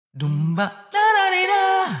Dumba, da da da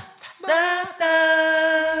da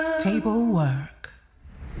da. Table work.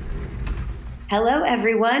 Hello,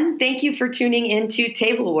 everyone. Thank you for tuning into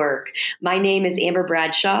Table Work. My name is Amber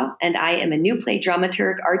Bradshaw, and I am a new play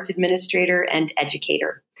dramaturg, arts administrator, and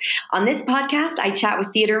educator. On this podcast, I chat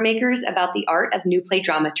with theater makers about the art of new play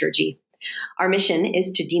dramaturgy. Our mission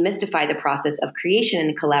is to demystify the process of creation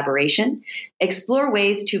and collaboration, explore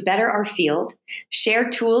ways to better our field, share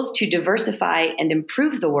tools to diversify and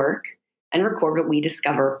improve the work, and record what we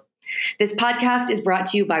discover. This podcast is brought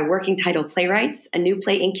to you by Working Title Playwrights, a new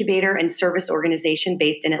play incubator and service organization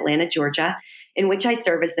based in Atlanta, Georgia, in which I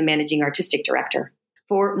serve as the managing artistic director.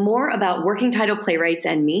 For more about Working Title Playwrights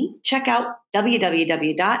and me, check out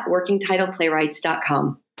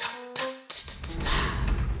www.workingtitleplaywrights.com.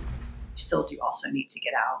 Still do also need to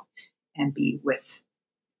get out and be with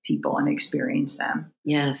people and experience them.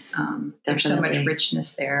 Yes. There's so much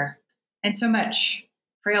richness there and so much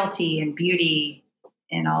frailty and beauty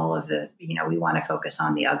in all of the, we want to focus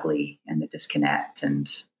on the ugly and the disconnect. And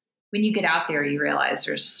when you get out there, you realize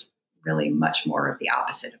there's really much more of the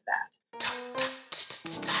opposite of that.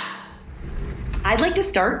 I'd like to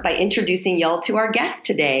start by introducing y'all to our guest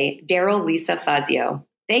today, Daryl Lisa Fazio.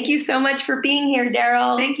 Thank you so much for being here,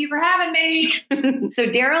 Daryl. Thank you for having me. So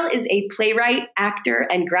Daryl is a playwright, actor,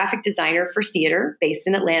 and graphic designer for theater based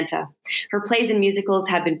in Atlanta. Her plays and musicals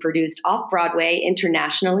have been produced off-Broadway,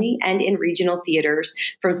 internationally, and in regional theaters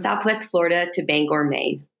from Southwest Florida to Bangor,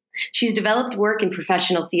 Maine. She's developed work in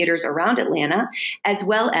professional theaters around Atlanta, as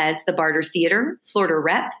well as the Barter Theater, Florida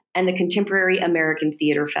Rep, and the Contemporary American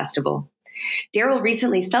Theater Festival. Daryl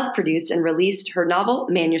recently self-produced and released her novel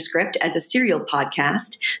manuscript as a serial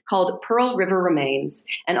podcast called Pearl River Remains,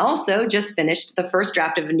 and also just finished the first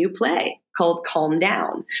draft of a new play called Calm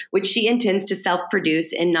Down, which she intends to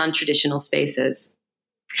self-produce in non-traditional spaces.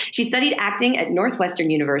 She studied acting at Northwestern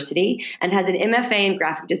University and has an MFA in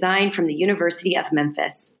graphic design from the University of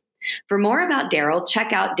Memphis. For more about Daryl,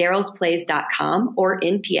 check out darylsplays.com or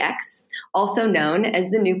NPX, also known as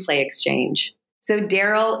the New Play Exchange. So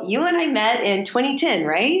Daryl, you and I met in 2010,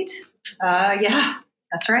 right? Yeah,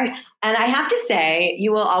 that's right. And I have to say,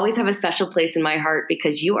 you will always have a special place in my heart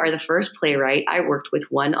because you are the first playwright I worked with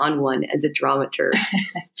one-on-one as a dramaturg.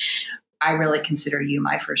 I really consider you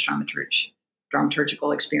my first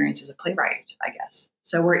dramaturgical experience as a playwright, I guess.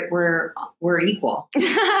 So we're equal.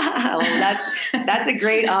 Well, that's a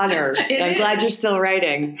great honor. I'm glad you're still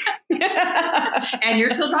writing. And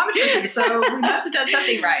you're still dramaturging, so we must have done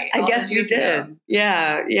something right. I guess we did. Ago.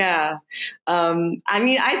 Yeah.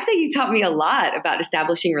 I'd say you taught me a lot about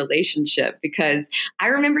establishing relationship because I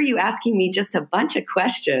remember you asking me just a bunch of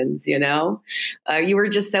questions, you were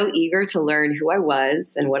just so eager to learn who I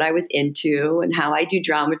was and what I was into and how I do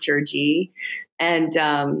dramaturgy. And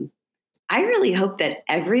I really hope that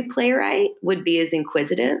every playwright would be as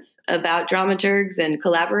inquisitive about dramaturgs and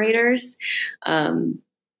collaborators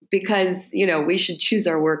because, we should choose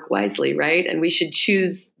our work wisely, right? And we should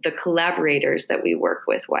choose the collaborators that we work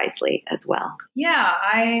with wisely as well. Yeah,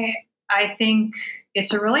 I think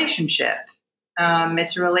it's a relationship.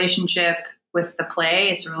 It's a relationship with the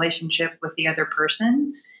play. It's a relationship with the other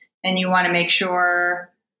person. And you want to make sure,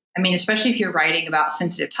 especially if you're writing about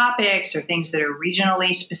sensitive topics or things that are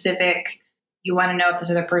regionally specific, you want to know if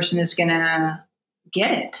this other person is going to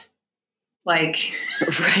get it. Like,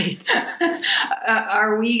 right.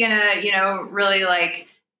 Are we going to, really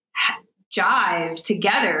jive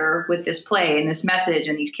together with this play and this message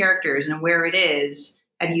and these characters and where it is?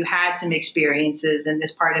 Have you had some experiences in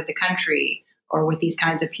this part of the country or with these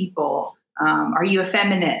kinds of people? Are you a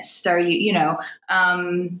feminist? Are you,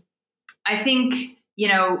 I think,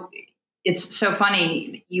 it's so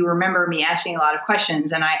funny. You remember me asking a lot of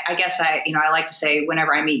questions. And I guess I like to say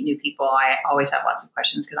whenever I meet new people, I always have lots of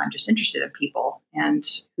questions because I'm just interested in people and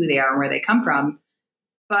who they are and where they come from.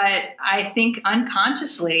 But I think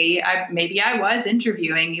unconsciously, maybe I was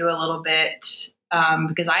interviewing you a little bit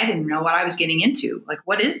because I didn't know what I was getting into. Like,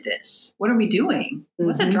 what is this? What are we doing?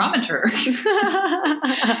 What's a dramaturg?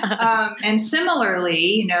 And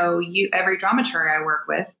similarly, every dramaturg I work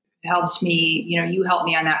with helps me, you helped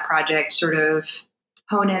me on that project sort of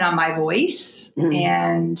hone in on my voice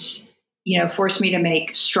and, force me to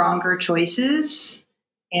make stronger choices.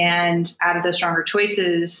 And out of those stronger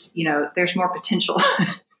choices, there's more potential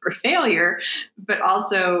for failure, but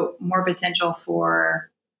also more potential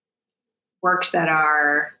for works that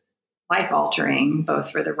are life altering,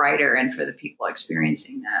 both for the writer and for the people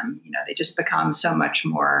experiencing them. They just become so much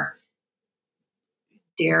more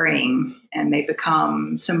daring and they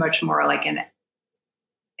become so much more like an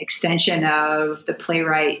extension of the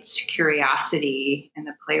playwright's curiosity and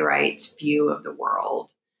the playwright's view of the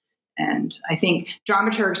world. And I think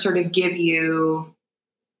dramaturgs sort of give you,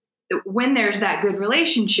 when there's that good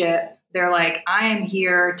relationship, they're like, I am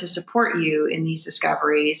here to support you in these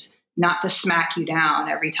discoveries, not to smack you down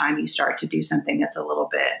every time you start to do something that's a little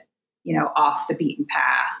bit, off the beaten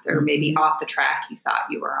path or maybe off the track you thought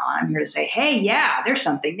you were on. I'm here to say, hey, yeah, there's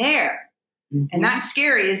something there. Mm-hmm. And that's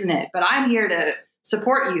scary, isn't it? But I'm here to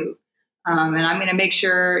support you. And I'm going to make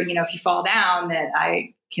sure, if you fall down, that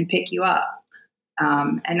I can pick you up.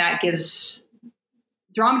 And that gives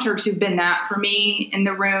dramaturgs who've been that for me in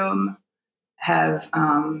the room have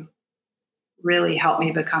really helped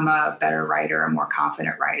me become a better writer, a more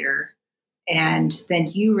confident writer. And then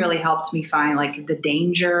you really helped me find like the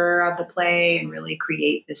danger of the play and really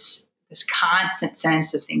create this constant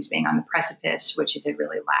sense of things being on the precipice, which it had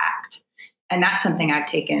really lacked. And that's something I've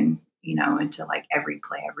taken, into like every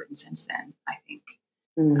play I've written since then, I think,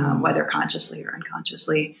 whether consciously or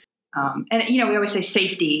unconsciously. And, we always say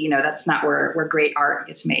safety, that's not where great art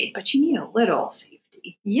gets made, but you need a little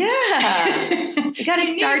safety. Yeah. You got to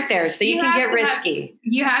start there so you can get risky.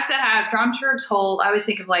 You have to have dramaturgs hold. I always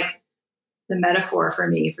think of like the metaphor for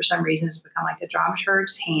me, for some reason, has become like the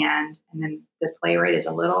dramaturg's hand. And then the playwright is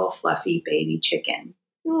a little fluffy baby chicken.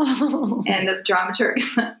 Oh. And the dramaturg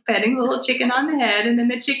is petting the little chicken on the head. And then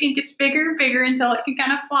the chicken gets bigger and bigger until it can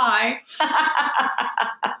kind of fly.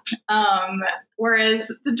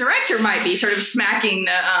 Whereas the director might be sort of smacking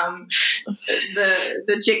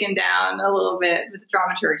the chicken down a little bit, but the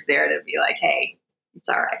dramaturg's there to be like, hey, it's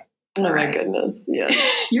all right. It's all right. My goodness. Yeah.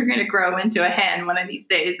 You're going to grow into a hen one of these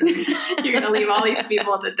days and you're going to leave all these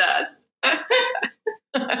people in the dust.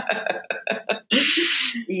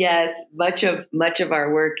 Yes. Much of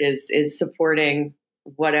our work is supporting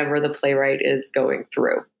whatever the playwright is going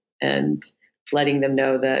through and letting them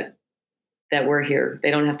know that we're here. They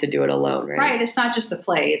don't have to do it alone, right? Right. It's not just the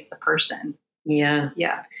play, it's the person. Yeah.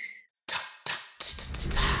 Yeah.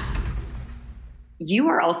 You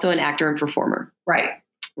are also an actor and performer.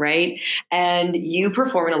 Right. And you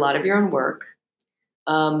perform in a lot of your own work.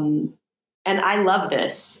 And I love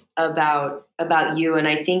this about you. And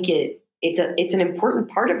I think it's an important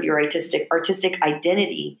part of your artistic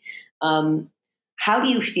identity. How do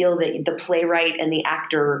you feel that the playwright and the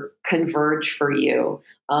actor converge for you?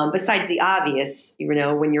 Besides the obvious,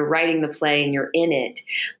 when you're writing the play and you're in it,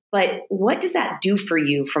 but what does that do for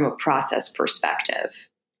you from a process perspective?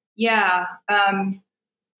 Yeah.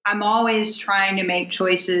 I'm always trying to make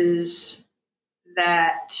choices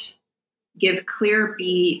that give clear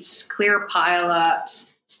beats, clear pileups,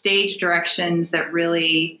 stage directions that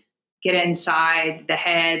really get inside the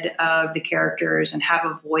head of the characters and have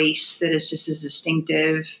a voice that is just as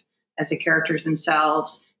distinctive as the characters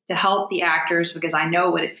themselves, to help the actors, because I know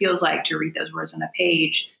what it feels like to read those words on a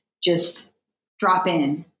page, just drop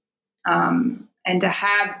in, and to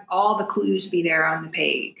have all the clues be there on the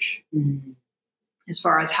page. Mm-hmm. As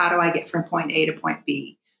far as how do I get from point A to point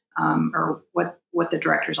B, or what the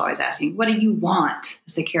director's always asking, what do you want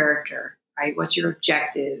as the character, right? What's your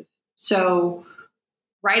objective? So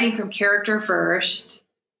writing from character first,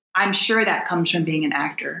 I'm sure that comes from being an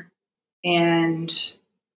actor. And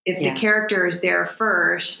if the character is there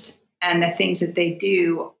first and the things that they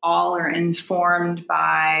do all are informed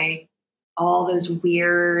by all those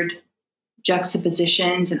weird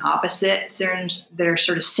juxtapositions and opposites that are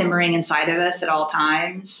sort of simmering inside of us at all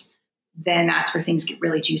times, then that's where things get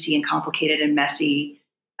really juicy and complicated and messy.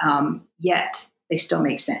 Yet they still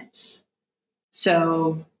make sense.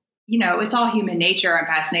 So, it's all human nature. I'm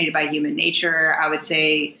fascinated by human nature. I would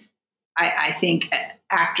say, I think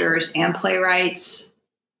actors and playwrights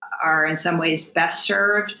are in some ways best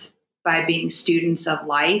served by being students of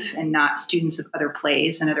life and not students of other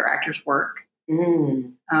plays and other actors' work.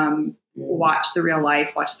 Watch the real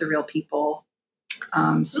life, watch the real people,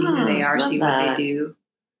 see who they are, see what they do.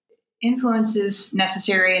 Influence is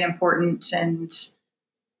necessary and important and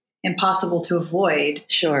impossible to avoid.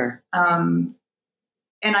 Sure. And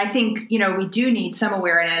I think, we do need some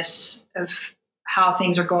awareness of how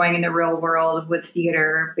things are going in the real world with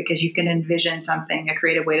theater, because you can envision something, a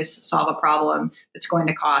creative way to solve a problem that's going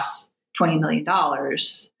to cost $20 million.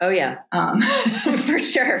 Oh yeah. For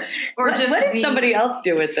sure. Or what did somebody else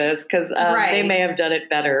do with this? Because they may have done it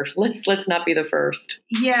better. Let's not be the first.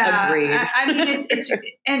 Yeah. Agreed. I mean, it's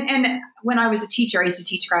and when I was a teacher, I used to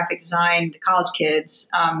teach graphic design to college kids.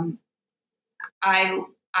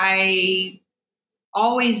 I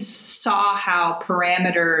always saw how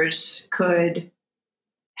parameters could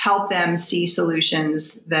help them see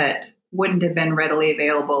solutions that wouldn't have been readily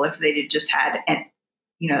available if they'd just had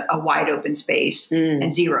a wide open space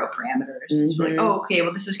and zero parameters. Mm-hmm. It's like, okay,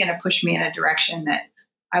 well, this is going to push me in a direction that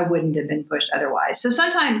I wouldn't have been pushed otherwise. So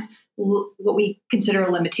sometimes what we consider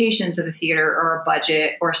limitations of the theater or a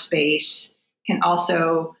budget or a space can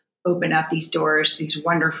also open up these doors, these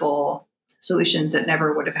wonderful solutions that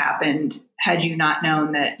never would have happened had you not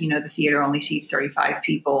known that, the theater only seats 35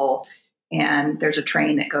 people and there's a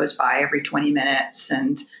train that goes by every 20 minutes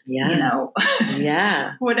and,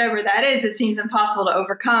 whatever that is, it seems impossible to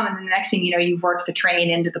overcome. And then the next thing you know, you've worked the train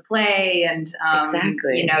into the play and,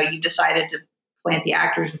 you've decided to plant the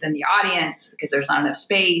actors within the audience because there's not enough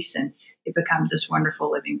space and it becomes this wonderful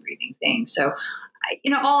living, breathing thing. So,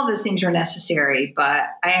 all of those things are necessary, but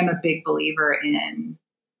I am a big believer in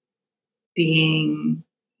being,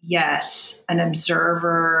 an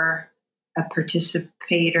observer, a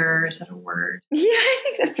participator. Is that a word? Yeah, I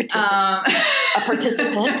think so. A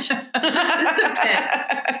participant.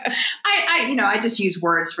 I just use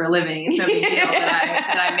words for a living. It's no big deal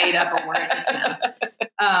that I made up a word just now.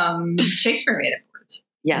 Shakespeare made up words.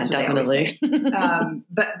 Yeah, definitely.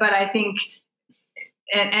 But I think,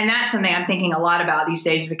 and that's something I'm thinking a lot about these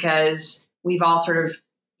days because we've all sort of,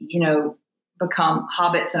 become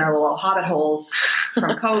hobbits in our little hobbit holes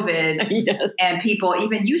from COVID. Yes. And people,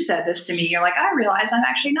 even you said this to me, you're like, I realize I'm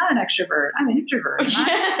actually not an extrovert. I'm an introvert.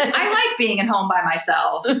 I like being at home by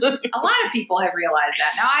myself. A lot of people have realized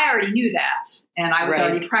that. Now, I already knew that. And I was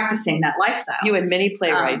already practicing that lifestyle. You and many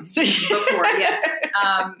playwrights. Before, yes.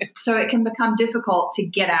 So it can become difficult to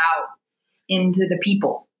get out into the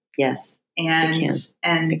people. Yes. And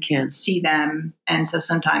see them. And so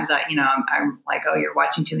sometimes I'm like, oh, you're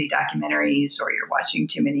watching too many documentaries or you're watching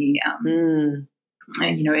too many,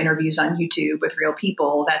 interviews on YouTube with real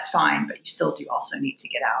people. That's fine. But you still do also need to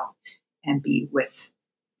get out and be with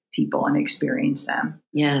people and experience them.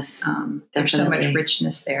 Yes. There's so much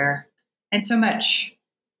richness there and so much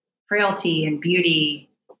frailty and beauty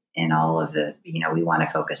in all of the, we want to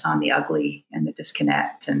focus on the ugly and the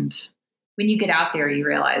disconnect. And when you get out there, you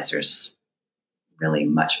realize there's really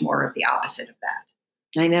much more of the opposite of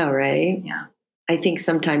that. I know, right? Yeah. I think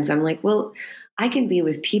sometimes I'm like, well, I can be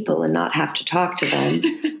with people and not have to talk to them.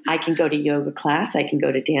 I can go to yoga class. I can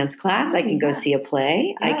go to dance class. I can go see a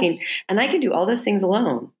play. Yes. I can do all those things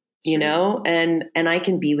alone, and I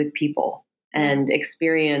can be with people and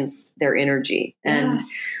experience their energy. And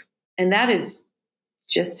that is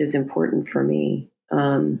just as important for me.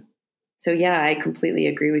 So yeah, I completely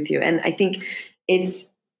agree with you. And I think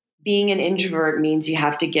being an introvert means you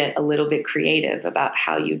have to get a little bit creative about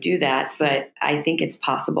how you do that. But I think it's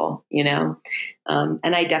possible, and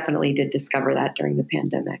I definitely did discover that during the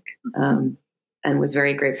pandemic, and was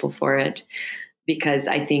very grateful for it because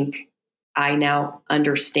I think I now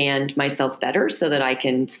understand myself better so that I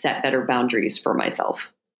can set better boundaries for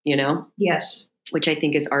myself, Yes. Which I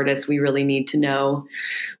think as artists, we really need to know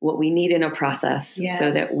what we need in a process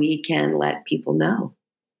so that we can let people know.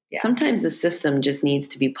 Yeah. Sometimes the system just needs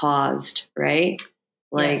to be paused, right?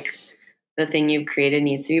 Like the thing you've created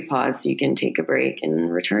needs to be paused so you can take a break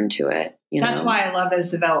and return to it. That's why I love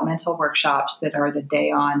those developmental workshops that are the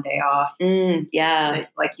day on, day off.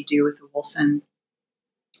 Like you do with the Wilson.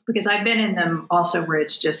 Because I've been in them also where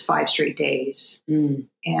it's just 5 straight days. And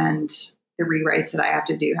the rewrites that I have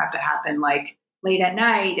to do have to happen like late at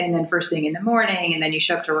night and then first thing in the morning. And then you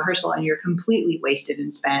show up to rehearsal and you're completely wasted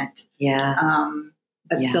and spent. Yeah.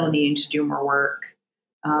 But still needing to do more work.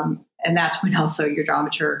 And that's when also your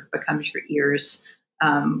dramaturg becomes your ears,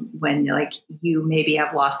 when like you maybe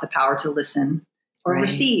have lost the power to listen or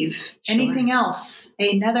receive anything else,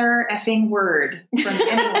 another effing word from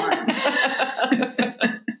anyone.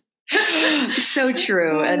 So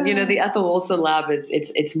true. And, the Ethel Wilson Lab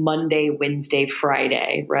it's Monday, Wednesday,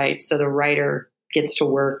 Friday, right? So the writer gets to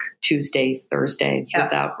work Tuesday, Thursday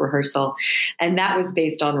without rehearsal. And that was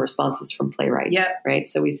based on responses from playwrights, right?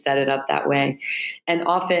 So we set it up that way. And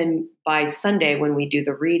often by Sunday, when we do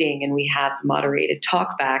the reading and we have moderated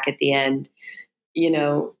talk back at the end,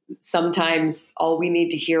 sometimes all we need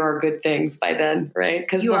to hear are good things by then, right?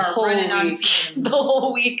 Because the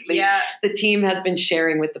whole week, the team has been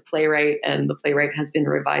sharing with the playwright and the playwright has been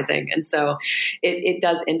revising. And so it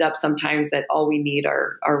does end up sometimes that all we need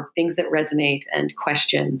are things that resonate and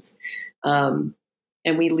questions. And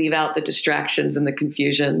we leave out the distractions and the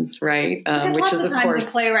confusions, right? Which is, of course,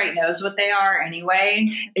 a playwright knows what they are anyway.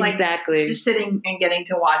 It's exactly. Like just sitting and getting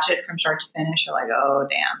to watch it from start to finish. You're like, oh,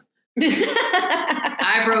 damn.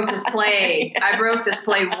 I broke this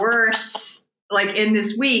play worse like in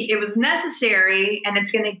this week. It was necessary and it's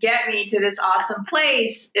going to get me to this awesome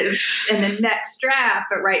place in the next draft.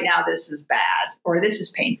 But right now this is bad or this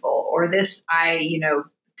is painful or this, I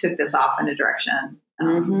took this off in a direction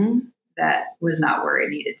that was not where it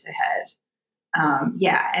needed to head.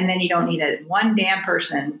 And then you don't need one damn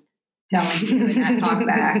person telling you in that talk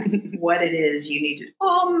back what it is you need to,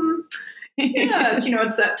 yes,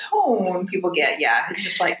 it's that tone people get. Yeah. It's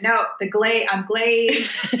just like, no, I'm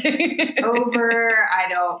glazed over.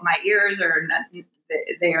 My ears are not,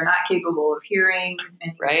 they are not capable of hearing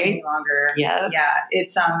any longer. Yeah.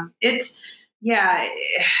 Yeah.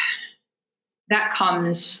 That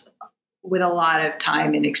comes with a lot of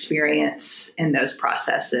time and experience in those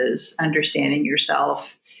processes, understanding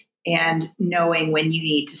yourself and knowing when you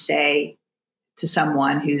need to say to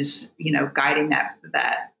someone who's, guiding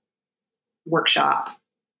that workshop,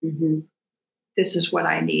 this is what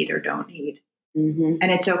I need or don't need.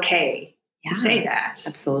 And it's okay to say that.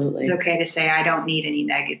 Absolutely. It's okay to say, I don't need any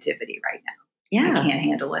negativity right now. Yeah. I can't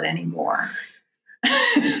handle it anymore.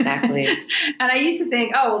 Exactly. And I used to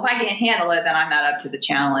think, if I can't handle it, then I'm not up to the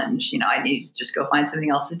challenge. I need to just go find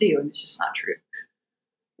something else to do. And it's just not true.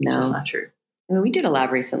 It's just not true. I mean, we did a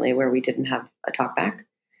lab recently where we didn't have a talk back.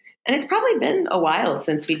 And it's probably been a while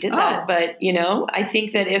since we did that. But, I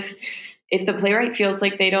think that if the playwright feels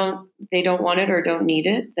like they don't want it or don't need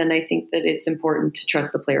it, then I think that it's important to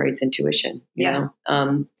trust the playwright's intuition. You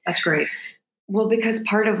know? That's great. Well, because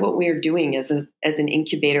part of what we're doing as an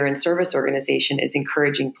incubator and service organization is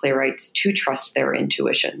encouraging playwrights to trust their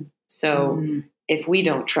intuition. So if we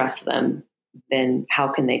don't trust them, then how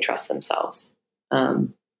can they trust themselves?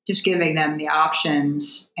 Just giving them the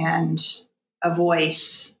options and a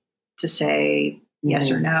voice to say yes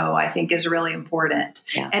or no, I think is really important.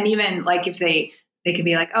 Yeah. And even like if they could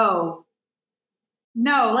be like, oh,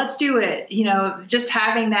 no, let's do it. Just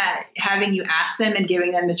having you ask them and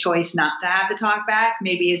giving them the choice not to have the talk back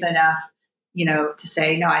maybe is enough, to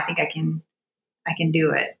say, no, I think I can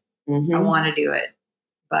do it. I want to do it.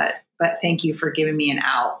 But thank you for giving me an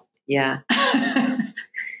out. Yeah.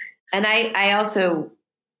 And I also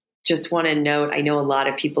just want to note, I know a lot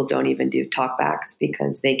of people don't even do talkbacks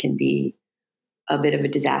because they can be a bit of a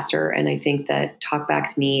disaster. And I think that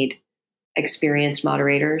talkbacks need experienced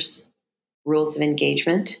moderators, rules of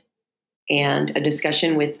engagement, and a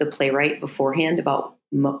discussion with the playwright beforehand about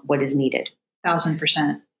what is needed.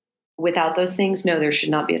 1,000%. Without those things, no, there should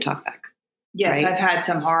not be a talkback. Yes, right? I've had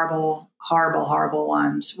some horrible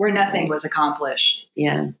ones where nothing was accomplished.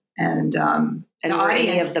 Yeah. And the audience,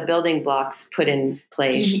 any of the building blocks put in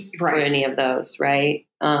place for any of those, right?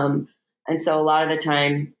 And so a lot of the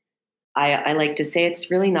time, I like to say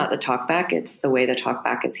it's really not the talkback; it's the way the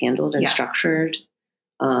talkback is handled and structured,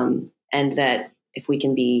 and that if we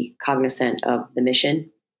can be cognizant of the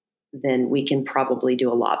mission, then we can probably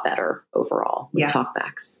do a lot better overall with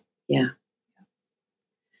talkbacks. Yeah.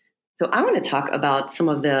 So I want to talk about some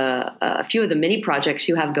of a few of the mini projects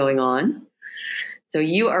you have going on. So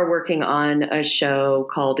you are working on a show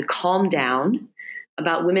called Calm Down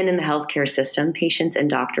about women in the healthcare system, patients and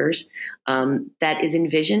doctors, that is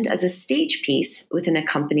envisioned as a stage piece with an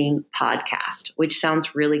accompanying podcast, which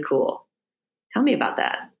sounds really cool. Tell me about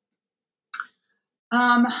that.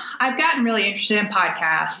 I've gotten really interested in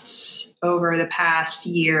podcasts over the past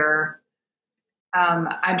year.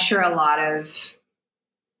 I'm sure a lot of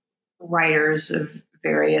writers of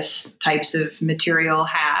various types of material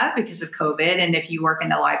have because of COVID. And if you work in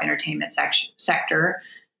the live entertainment sector,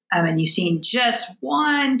 and you've seen just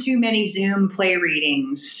one too many Zoom play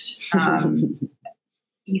readings,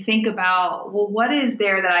 you think about, well, what is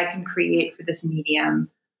there that I can create for this medium,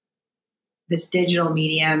 this digital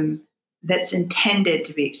medium that's intended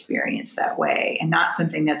to be experienced that way and not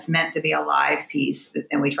something that's meant to be a live piece that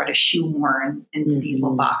then we try to shoehorn into these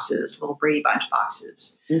little boxes, little Brady Bunch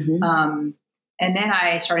boxes. And then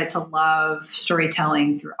I started to love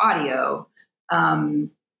storytelling through audio,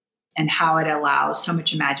 and how it allows so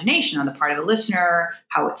much imagination on the part of the listener,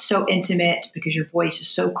 how it's so intimate because your voice is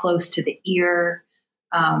so close to the ear.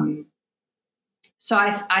 So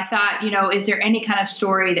I thought, is there any kind of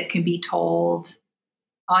story that can be told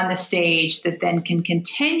on the stage that then can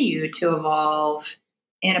continue to evolve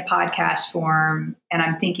in a podcast form? And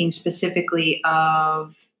I'm thinking specifically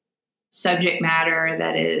of subject matter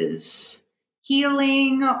that is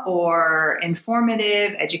healing or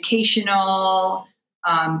informative, educational.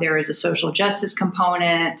 There is a social justice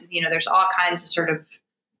component. There's all kinds of sort of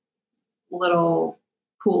little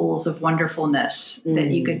pools of wonderfulness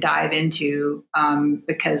that you could dive into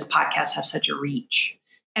because podcasts have such a reach.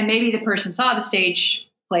 And maybe the person saw the stage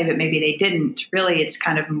play, but maybe they didn't. Really, it's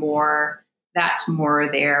kind of that's more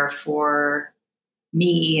there for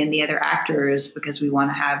me and the other actors because we want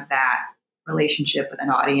to have that relationship with an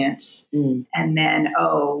audience. And then,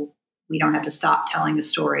 we don't have to stop telling the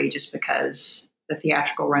story just because the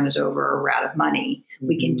theatrical run is over or we're out of money.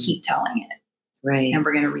 We can keep telling it. Right. And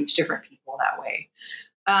we're going to reach different people that way.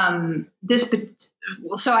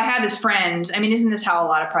 so I had this friend. I mean, isn't this how a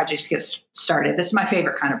lot of projects get started? This is my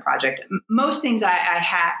favorite kind of project. Most things I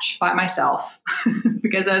hatch by myself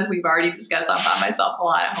because, as we've already discussed, I'm by myself a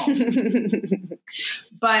lot at home.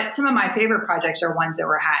 But some of my favorite projects are ones that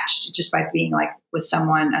were hatched just by being like with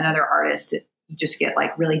someone, another artist that you just get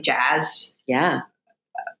like really jazzed. Yeah.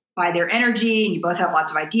 By their energy, and you both have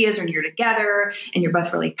lots of ideas when you're together, and you're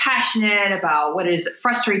both really passionate about what it is that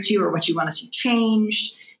frustrates you or what you want to see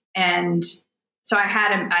changed. And so I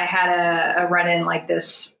had a run-in like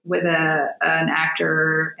this with an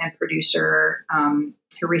actor and producer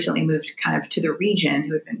who recently moved kind of to the region,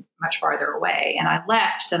 who had been much farther away. And I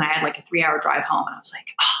left, and I had like a 3-hour drive home, and I was like,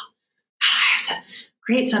 oh, I have to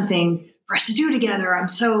create something for us to do together. I'm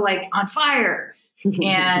so like on fire.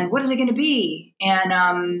 And what is it going to be?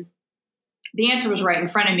 And the answer was right in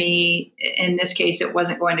front of me. In this case, it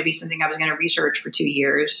wasn't going to be something I was going to research for 2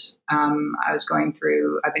 years. I've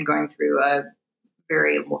been going through a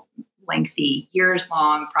very lengthy,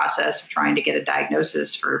 years-long process of trying to get a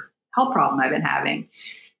diagnosis for a health problem I've been having.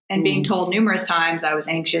 And being told numerous times I was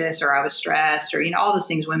anxious or I was stressed or, all those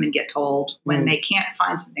things women get told when they can't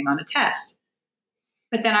find something on a test.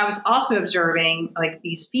 But then I was also observing like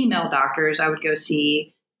these female doctors I would go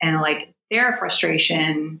see and like their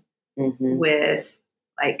frustration with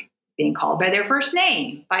like being called by their first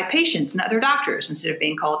name by patients and other doctors instead of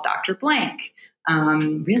being called Dr. Blank.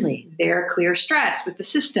 Really? Their clear stress with the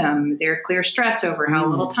system, their clear stress over how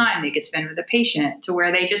little time they could spend with the patient to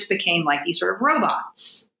where they just became like these sort of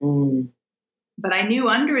robots. But I knew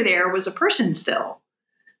under there was a person still.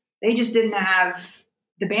 They just didn't have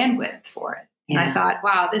the bandwidth for it. And I thought,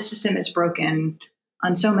 wow, this system is broken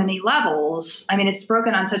on so many levels. I mean, it's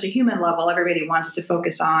broken on such a human level. Everybody wants to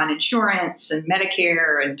focus on insurance and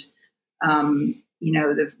Medicare and,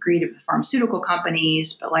 the greed of the pharmaceutical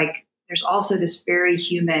companies. But like, there's also this very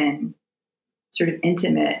human sort of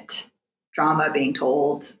intimate drama being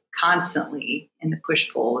told constantly in the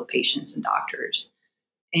push-pull with patients and doctors.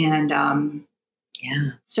 And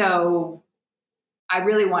so I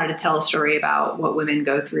really wanted to tell a story about what women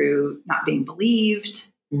go through not being believed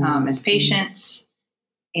as patients,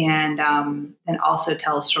 and also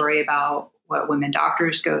tell a story about what women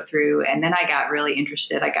doctors go through. And then I got really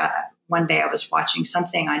interested. One day I was watching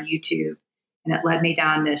something on YouTube, and it led me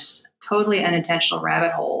down this totally unintentional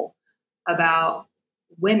rabbit hole about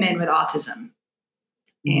women with autism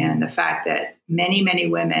and the fact that many, many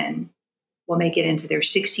women will make it into their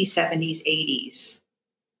 60s, 70s, 80s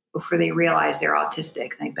before they realize they're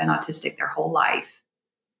autistic. They've been autistic their whole life,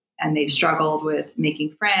 and they've struggled with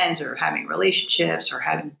making friends or having relationships or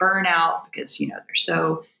having burnout because, they're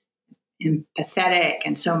so empathetic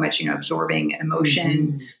and so much, absorbing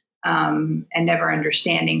emotion and never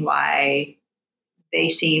understanding why they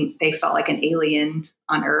felt like an alien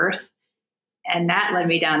on Earth. And that led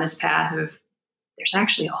me down this path of there's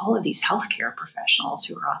actually all of these healthcare professionals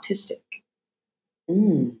who are autistic.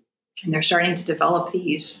 And they're starting to develop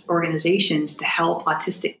these organizations to help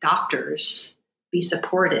autistic doctors be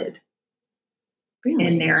supported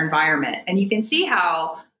in their environment. And you can see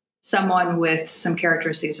how someone with some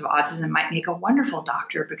characteristics of autism might make a wonderful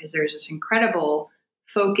doctor because there's this incredible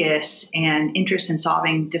focus and interest in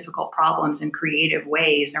solving difficult problems in creative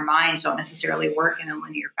ways. Their minds don't necessarily work in a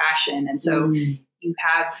linear fashion. And so you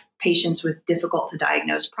have patients with difficult to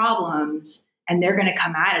diagnose problems, and they're going to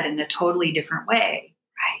come at it in a totally different way.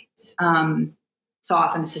 Right. So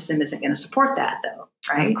often the system isn't going to support that, though.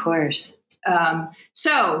 Right. Of course.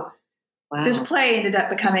 This play ended up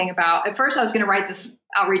becoming about, at first I was going to write this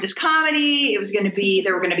outrageous comedy. It was going to be,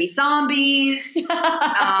 there were going to be zombies. It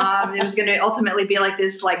was going to ultimately be like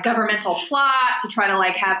this like governmental plot to try to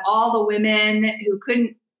like have all the women who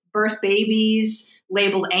couldn't birth babies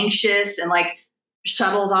labeled anxious and like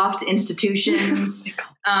shuttled off to institutions.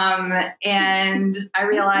 And I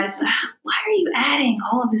realized, why are you adding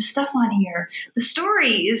all of this stuff on here? The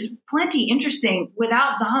story is plenty interesting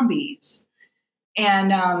without zombies.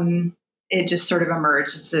 And it just sort of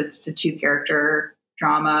emerged. It's a 2-character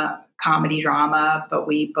comedy drama, but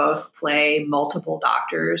we both play multiple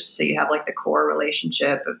doctors. So you have like the core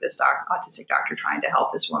relationship of this autistic doctor trying to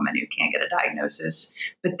help this woman who can't get a diagnosis.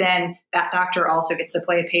 But then that doctor also gets to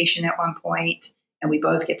play a patient at one point. And we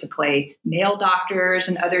both get to play male doctors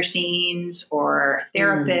in other scenes, or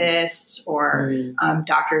therapists, or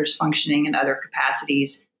doctors functioning in other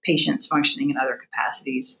capacities, patients functioning in other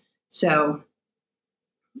capacities. So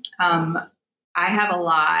I have a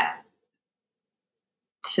lot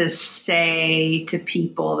to say to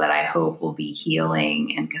people that I hope will be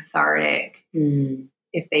healing and cathartic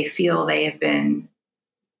if they feel they have been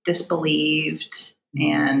disbelieved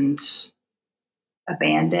and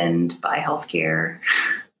abandoned by healthcare.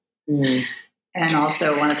 Mm. And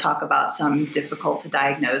also want to talk about some difficult to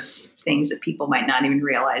diagnose things that people might not even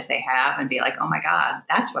realize they have and be like, oh my God,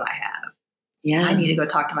 that's what I have. Yeah. I need to go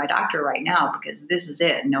talk to my doctor right now because this is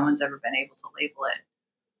it. And no one's ever been able to label it.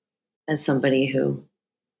 As somebody who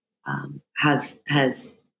has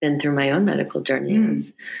been through my own medical journey of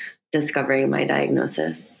discovering my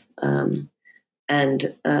diagnosis and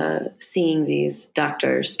seeing these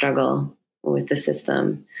doctors struggle with the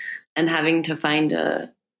system and having to find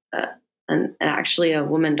actually a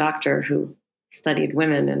woman doctor who studied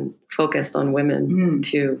women and focused on women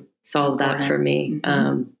to solve that for me.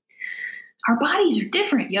 Our bodies are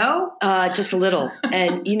different, yo. Just a little.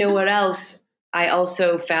 And you know what else? I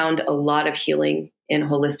also found a lot of healing in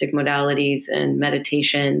holistic modalities and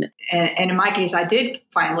meditation. And in my case, I did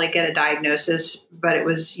finally get a diagnosis, but it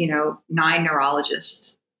was, 9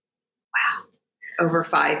 neurologists. Wow. Over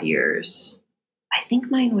 5 years. I think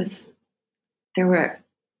mine there were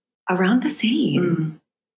around the same.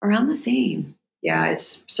 Around the same. Yeah,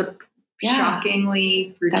 it's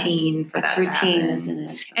shockingly routine for that to routine, happen. Isn't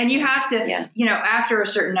it? And you have to, after a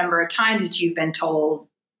certain number of times that you've been told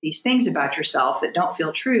these things about yourself that don't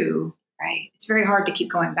feel true, right? It's very hard to keep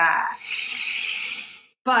going back.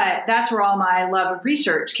 But that's where all my love of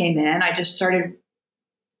research came in. I just started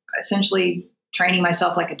essentially training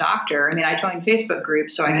myself like a doctor. I mean, I joined Facebook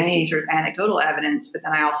groups so I could see sort of anecdotal evidence, but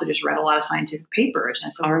then I also just read a lot of scientific papers.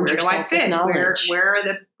 And so where do I fit? Where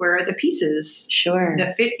are the pieces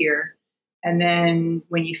that fit here? And then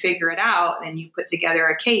when you figure it out, then you put together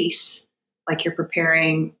a case like you're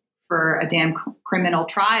preparing for a damn criminal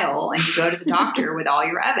trial, and you go to the doctor with all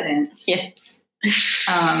your evidence. Yes.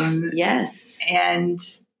 Yes. And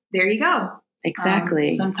there you go.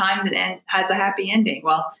 Exactly. Sometimes it has a happy ending.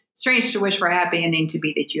 Well, strange to wish for a happy ending to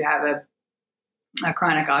be that you have a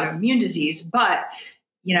chronic autoimmune disease, but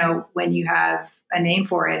when you have a name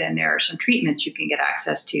for it and there are some treatments you can get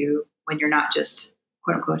access to when you're not just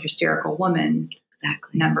quote unquote hysterical woman,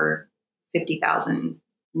 number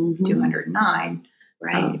 50,209.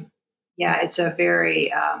 Right. It's a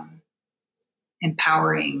very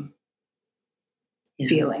empowering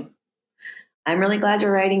feeling. I'm really glad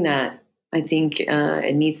you're writing that. I think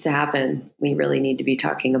it needs to happen. We really need to be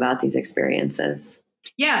talking about these experiences.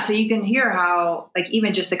 Yeah. So you can hear how, like,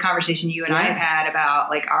 even just the conversation you and I have had about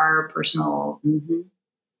like our personal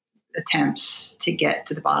attempts to get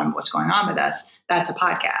to the bottom of what's going on with us. That's a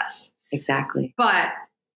podcast. Exactly. But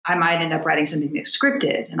I might end up writing something that's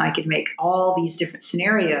scripted, and I could make all these different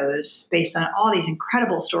scenarios based on all these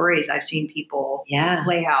incredible stories I've seen people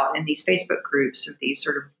lay out in these Facebook groups of these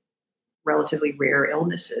sort of relatively rare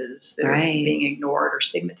illnesses that are being ignored or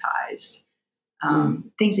stigmatized.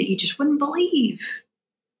 Things that you just wouldn't believe.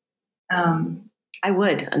 I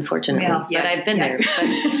would, unfortunately, but I've been there.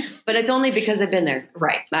 But it's only because I've been there.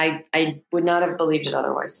 Right. I would not have believed it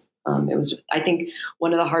otherwise. I think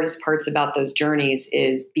one of the hardest parts about those journeys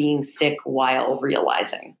is being sick while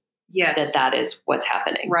realizing that is what's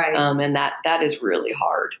happening. Right. And that is really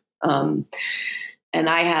hard. And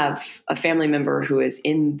I have a family member who is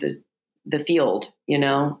in the field,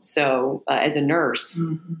 so as a nurse.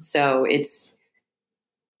 So it's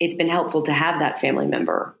been helpful to have that family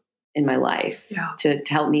member in my life to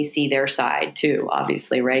help me see their side too,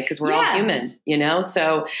 obviously, right? Because we're all human,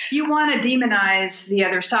 so you want to demonize the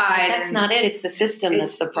other side. That's not it. It's the system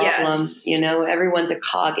that's the problem. Everyone's a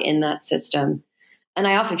cog in that system. And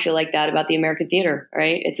I often feel like that about the American theater,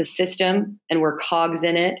 right? It's a system and we're cogs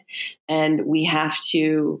in it, and we have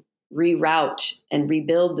to reroute and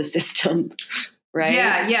rebuild the system, right?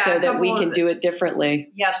 Yeah. So that we can do it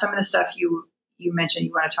differently. Yeah. Some of the stuff you mentioned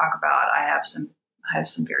you want to talk about, I have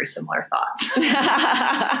some very similar thoughts on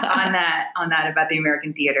that about the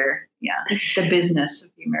American theater. Yeah. The business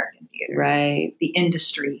of the American theater. Right. The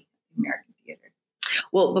industry of the American theater.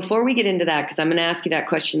 Well, before we get into that, because I'm going to ask you that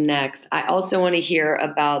question next, I also want to hear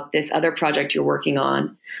about this other project you're working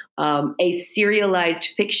on, a serialized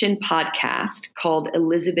fiction podcast called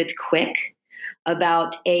Elizabeth Quick,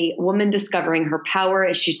 about a woman discovering her power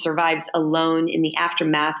as she survives alone in the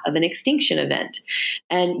aftermath of an extinction event.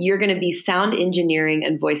 And you're going to be sound engineering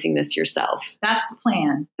and voicing this yourself. That's the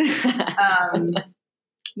plan. And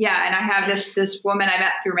I have this woman I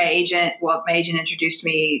met through my agent. Well, my agent introduced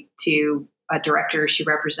me to a director she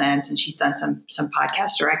represents, and she's done some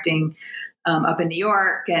podcast directing up in New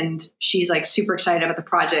York, and she's like super excited about the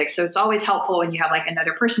project. So it's always helpful when you have like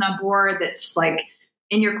another person on board that's like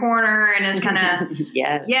in your corner and is kind of,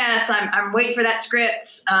 yes, I'm waiting for that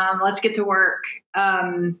script. Let's get to work.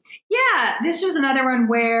 This was another one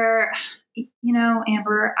where,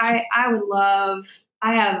 Amber, I would love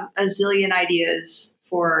I have a zillion ideas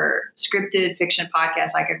for scripted fiction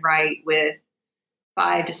podcasts I could write with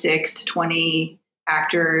 5 to 6 to 20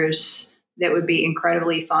 actors that would be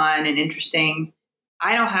incredibly fun and interesting.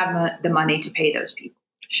 I don't have the money to pay those people.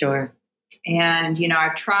 Sure. And,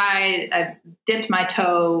 I've dipped my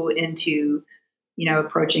toe into,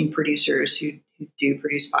 approaching producers who do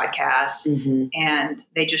produce podcasts, and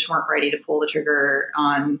they just weren't ready to pull the trigger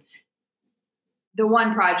on the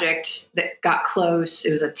one project that got close.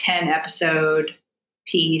 It was a 10 episode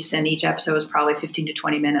piece, and each episode was probably 15 to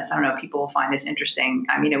 20 minutes. I don't know if people will find this interesting.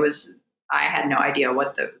 I mean, I had no idea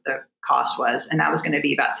what the cost was, and that was going to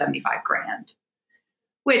be about $75,000,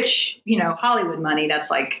 which, Hollywood money, that's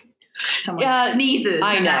like someone sneezes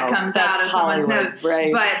and that comes out of someone's nose.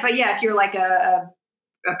 Right. But yeah, if you're like a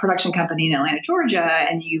production company in Atlanta, Georgia,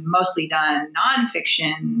 and you've mostly done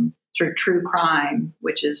nonfiction, sort of true crime,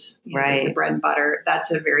 which is the bread and butter,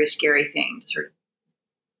 that's a very scary thing to sort of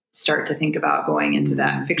start to think about going into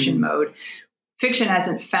that fiction mode. Fiction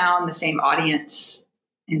hasn't found the same audience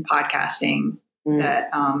in podcasting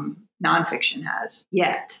that nonfiction has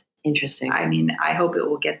yet. Interesting. I mean, I hope it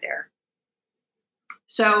will get there.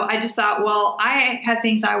 So I just thought, well, I have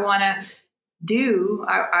things I want to do.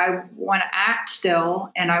 I want to act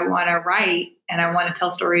still, and I want to write, and I want to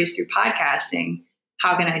tell stories through podcasting.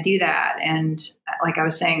 How can I do that? And like I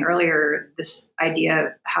was saying earlier, this idea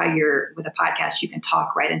of how with a podcast, you can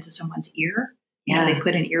talk right into someone's ear. Yeah. They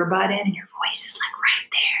put an earbud in and your voice is like right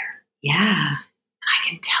there. Yeah. And I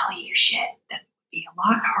can tell you shit that would be a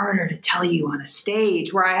lot harder to tell you on a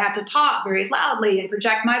stage where I have to talk very loudly and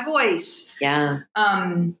project my voice. Yeah.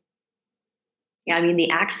 Yeah. I mean, the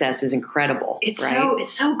access is incredible. It's right?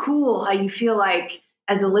 so cool how you feel like,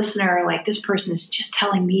 as a listener, like this person is just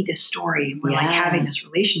telling me this story, and we're like having this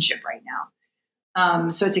relationship right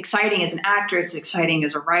now. So it's exciting as an actor, it's exciting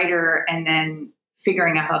as a writer, and then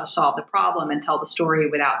figuring out how to solve the problem and tell the story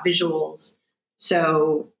without visuals.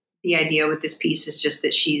 So the idea with this piece is just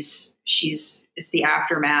that it's the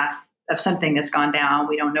aftermath of something that's gone down.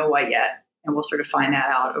 We don't know what yet, and we'll sort of find that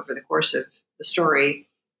out over the course of the story.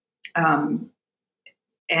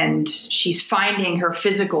 And she's finding her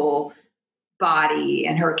physical body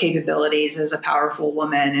and her capabilities as a powerful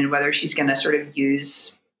woman, and whether she's going to sort of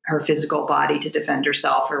use her physical body to defend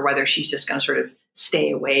herself or whether she's just going to sort of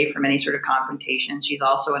stay away from any sort of confrontation. She's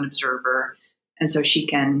also an observer. And so she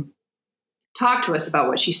can talk to us about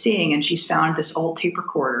what she's seeing. And she's found this old tape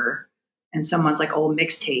recorder and someone's like old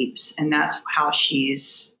mixtapes. And that's how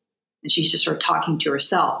she's just sort of talking to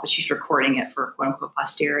herself, but she's recording it for quote unquote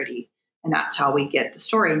posterity. And that's how we get the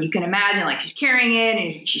story. And you can imagine like she's carrying it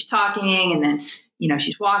and she's talking, and then,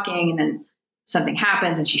 she's walking, and then something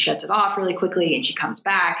happens and she shuts it off really quickly, and she comes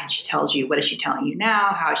back and she tells you, what is she telling you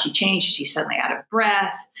now? How has she changed? Is she suddenly out of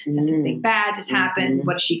breath? Has something bad just happened?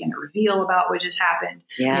 What is she going to reveal about what just happened?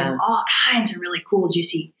 Yeah. There's all kinds of really cool,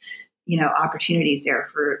 juicy, opportunities there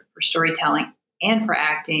for storytelling and for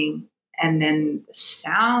acting. And then the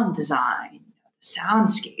sound design, the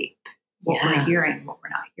soundscape, what we're hearing, what we're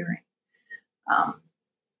not hearing.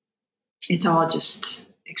 It's all just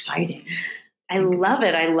exciting. I love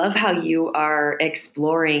it. I love how you are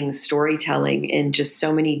exploring storytelling in just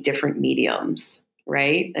so many different mediums,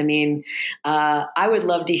 right? I mean, I would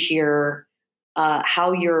love to hear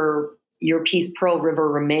how your piece Pearl River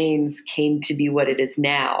Remains came to be what it is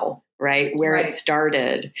now, right? Where it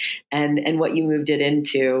started and what you moved it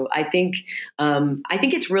into. I think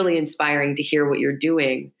it's really inspiring to hear what you're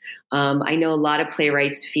doing. I know a lot of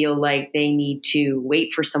playwrights feel like they need to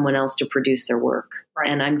wait for someone else to produce their work. Right.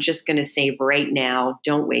 And I'm just going to say right now,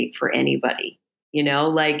 don't wait for anybody,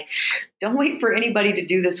 don't wait for anybody to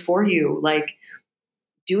do this for you. Like,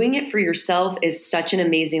 doing it for yourself is such an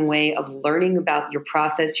amazing way of learning about your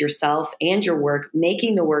process, yourself, and your work,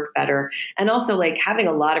 making the work better, and also like having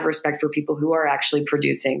a lot of respect for people who are actually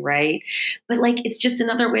producing, right? But like, it's just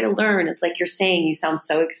another way to learn. It's like you're saying, you sound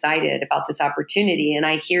so excited about this opportunity, and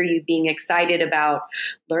I hear you being excited about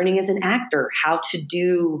learning as an actor how to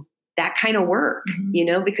do that kind of work,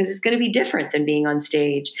 because it's going to be different than being on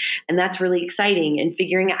stage. And that's really exciting. And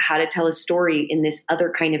figuring out how to tell a story in this other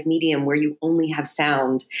kind of medium where you only have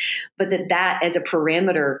sound, but that as a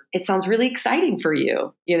parameter, it sounds really exciting for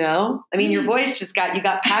you. I mean, your voice you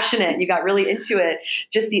got passionate, you got really into it.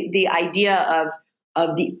 Just the idea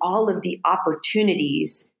of all of the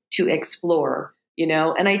opportunities to explore,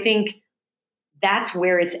 and I think that's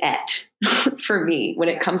where it's at for me when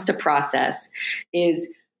it comes to process is,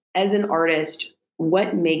 as an artist,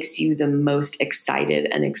 what makes you the most excited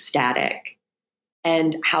and ecstatic?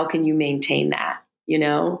 And how can you maintain that? you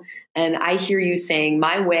know? And I hear you saying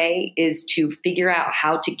my way is to figure out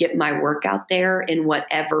how to get my work out there in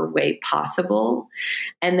whatever way possible.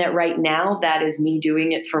 And that right now that is me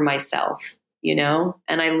doing it for myself, you know?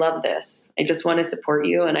 And I love this. I just want to support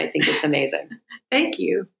you. And I think it's amazing. Thank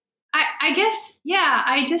you. I guess, yeah,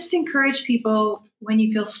 I just encourage people when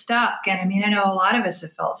you feel stuck. And I mean, I know a lot of us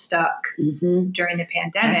have felt stuck during the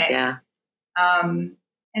pandemic. Yeah.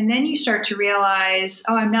 And then you start to realize,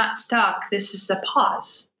 oh, I'm not stuck. This is a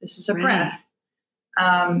pause. This is a breath.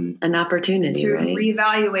 An opportunity to right?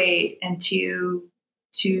 reevaluate and to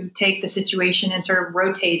take the situation and sort of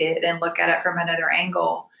rotate it and look at it from another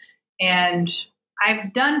angle. And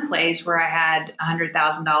I've done plays where I had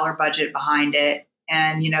 $100,000 budget behind it.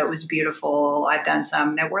 And, you know, it was beautiful. I've done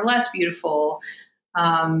some that were less beautiful.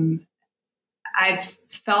 I've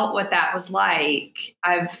felt what that was like.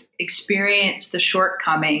 I've experienced the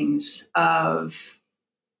shortcomings of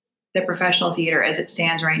the professional theater as it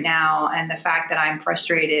stands right now, and the fact that I'm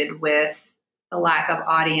frustrated with the lack of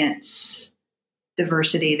audience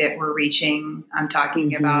diversity that we're reaching. I'm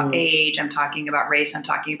talking about age. I'm talking about race. I'm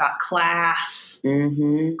talking about class.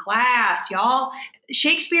 Class, y'all.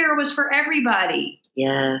 Shakespeare was for everybody.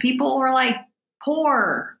 Yeah. People were like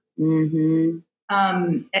poor.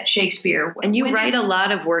 At Shakespeare. And you write a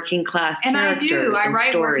lot of working class characters. And I write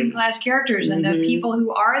stories. working class characters. And the people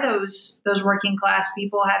who are those working class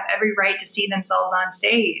people have every right to see themselves on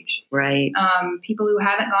stage. Right. People who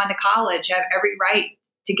haven't gone to college have every right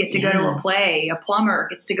to get to go to a play. A plumber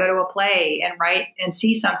gets to go to a play and write and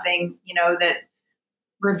see something, you know, that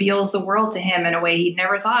reveals the world to him in a way he'd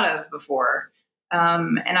never thought of before.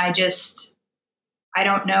 And I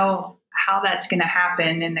don't know how that's going to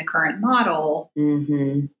happen in the current model.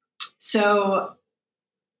 So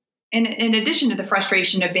in addition to the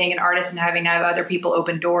frustration of being an artist and having to have other people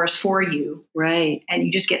open doors for you. Right. And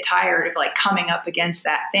you just get tired of like coming up against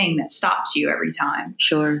that thing that stops you every time.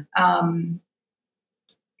 Sure.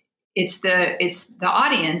 It's the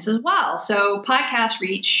audience as well. So podcasts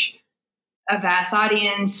reach a vast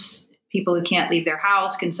audience. People who can't leave their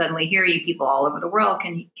house can suddenly hear you. People all over the world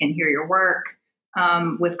can hear your work.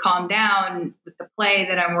 With Calm Down, with the play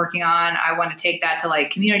that I'm working on, I want to take that to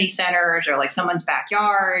like community centers or like someone's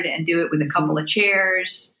backyard and do it with a couple of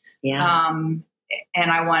chairs. Yeah. And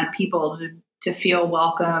I want people to feel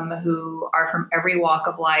welcome who are from every walk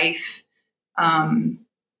of life. And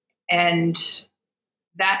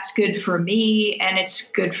that's good for me and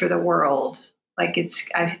it's good for the world. Like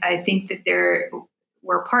I think that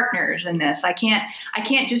we're partners in this. I can't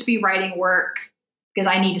just be writing work because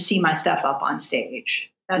I need to see my stuff up on stage.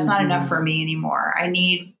 That's not enough for me anymore. I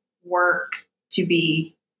need work to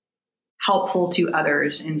be helpful to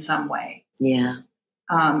others in some way. Yeah.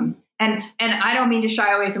 And I don't mean to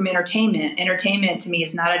shy away from entertainment. Entertainment to me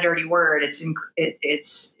is not a dirty word.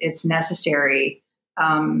 It's necessary.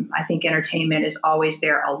 I think entertainment is always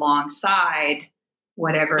there alongside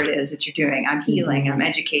whatever it is that you're doing. I'm healing, I'm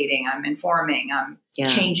educating, I'm informing, I'm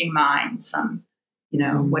changing minds, I'm,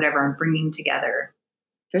 whatever I'm bringing together.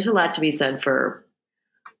 There's a lot to be said for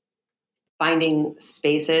finding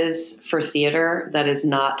spaces for theater that is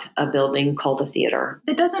not a building called a theater.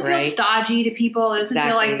 It doesn't feel stodgy to people. It doesn't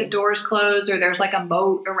feel like the doors closed or there's like a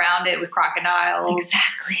moat around it with crocodiles.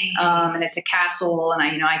 Exactly. And it's a castle and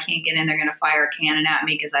I can't get in. They're going to fire a cannon at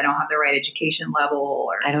me because I don't have the right education level.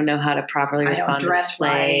 Or I don't know how to properly respond to this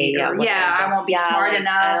play. Right, I won't be smart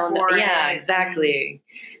enough. Exactly.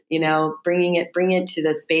 Bring it to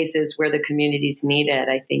the spaces where the communities need it,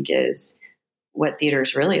 I think is what theater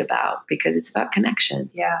is really about, because it's about connection.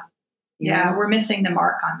 Yeah. Yeah. We're missing the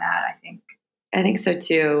mark on that, I think. I think so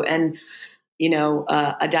too. And,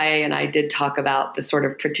 Adaya and I did talk about the sort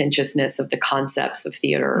of pretentiousness of the concepts of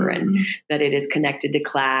theater and that it is connected to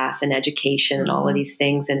class and education and all of these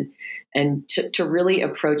things. And to really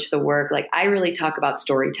approach the work, like I really talk about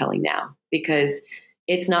storytelling now, because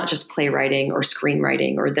it's not just playwriting or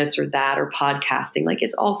screenwriting or this or that or podcasting. Like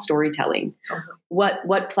it's all storytelling.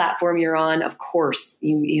 What platform you're on, of course,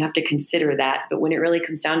 you have to consider that. But when it really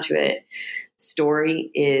comes down to it,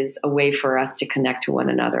 story is a way for us to connect to one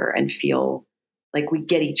another and feel like we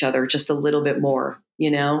get each other just a little bit more,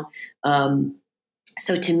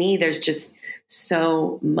 So to me, there's just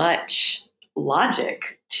so much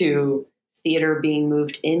logic to theater being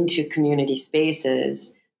moved into community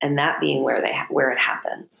spaces and that being where it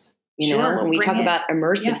happens. When we talk about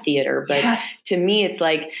immersive theater, but to me, it's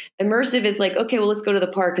like immersive is like, okay, well, let's go to the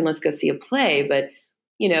park and let's go see a play. But,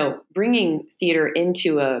 bringing theater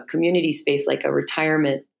into a community space, like a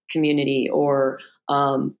retirement community or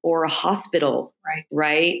a hospital,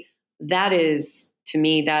 right? That is, to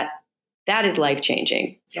me, that is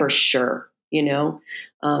life-changing for sure. you know?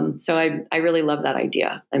 So I really love that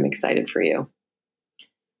idea. I'm excited for you.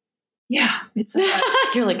 Yeah. It's,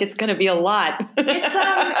 you're like, it's going to be a lot. yeah.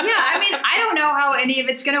 I mean, I don't know how any of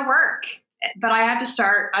it's going to work, but I have to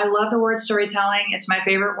start. I love the word storytelling. It's my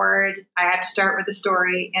favorite word. I have to start with the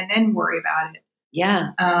story and then worry about it.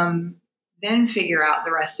 Yeah. Then figure out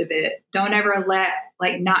the rest of it. Don't ever let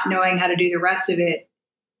like not knowing how to do the rest of it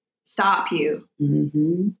stop you.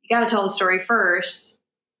 Mm-hmm. You got to tell the story first,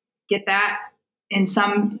 get that in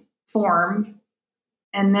some form,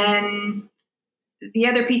 and then the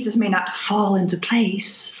other pieces may not fall into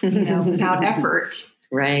place, without effort.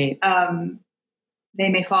 Right. They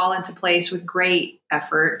may fall into place with great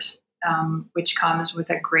effort, which comes with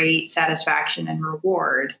a great satisfaction and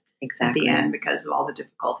reward. Exactly. At the end because of all the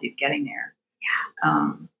difficulty of getting there.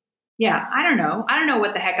 Yeah. I don't know. I don't know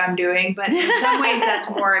what the heck I'm doing, but in some ways that's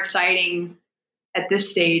more exciting at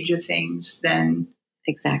this stage of things than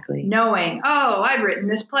exactly knowing, I've written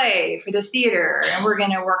this play for this theater and we're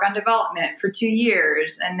going to work on development for 2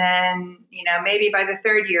 years. And then, maybe by the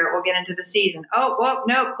 3rd year, we'll get into the season. Oh, well,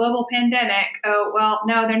 no, global pandemic. Oh, well,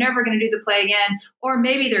 no, they're never going to do the play again. Or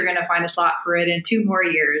maybe they're going to find a slot for it in 2 more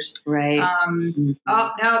years. Right.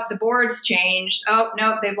 Oh, no, the board's changed. Oh,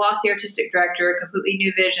 no, they've lost the artistic director, a completely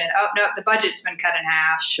new vision. Oh, no, the budget's been cut in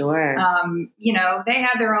half. Sure. They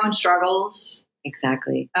have their own struggles.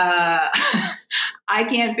 Exactly. I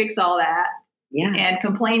can't fix all that. Yeah. And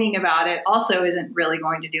complaining about it also isn't really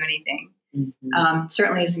going to do anything. Mm-hmm.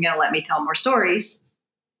 Certainly isn't going to let me tell more stories.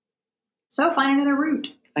 So find another route.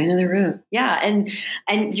 Yeah.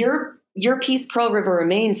 And your piece, Pearl River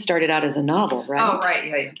Remains, started out as a novel, right? Oh,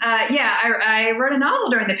 right. Yeah. I wrote a novel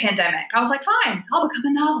during the pandemic. I was like, fine, I'll become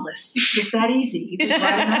a novelist. It's just that easy. You just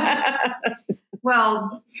write a novel.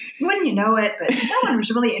 Well, wouldn't you know it, but no one was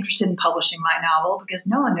really interested in publishing my novel because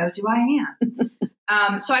no one knows who I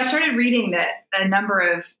am. So I started reading that a number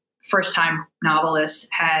of first-time novelists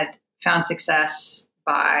had found success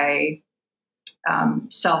by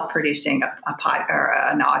self-producing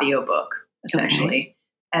an audiobook, essentially, okay.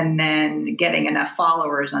 And then getting enough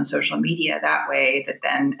followers on social media that way that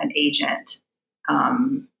then an agent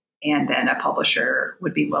and then a publisher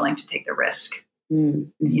would be willing to take the risk.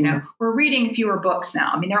 Mm-hmm. We're reading fewer books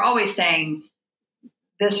now. I mean, they're always saying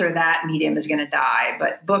this or that medium is going to die,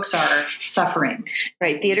 but books are suffering.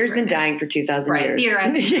 Right. Theater's been dying for 2,000 years. Right. Theater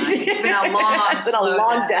has been dying. It's been a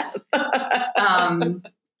long death.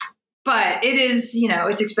 But it is,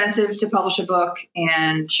 it's expensive to publish a book,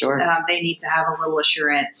 and sure. They need to have a little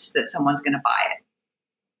assurance that someone's going to buy it.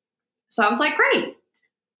 So I was like, great.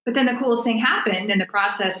 But then the coolest thing happened in the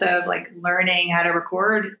process of like learning how to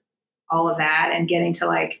record all of that and getting to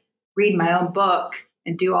like read my own book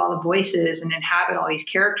and do all the voices and inhabit all these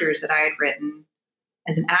characters that I had written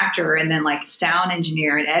as an actor, and then like sound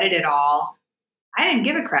engineer and edit it all. I didn't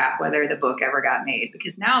give a crap whether the book ever got made,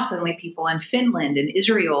 because now suddenly people in Finland and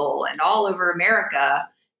Israel and all over America,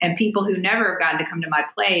 and people who never have gotten to come to my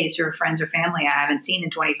plays, who are friends or family I haven't seen in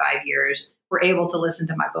 25 years, were able to listen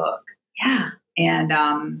to my book. Yeah.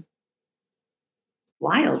 And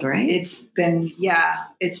wild, right? It's been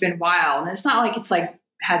wild. And it's not like it's like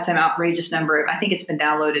had some outrageous number of, I think it's been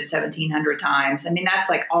downloaded 1,700 times. I mean, that's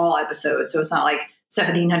like all episodes. So it's not like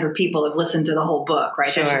 1,700 people have listened to the whole book, right?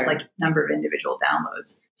 Sure. That's just like number of individual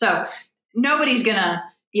downloads. So nobody's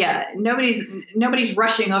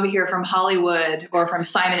rushing over here from Hollywood or from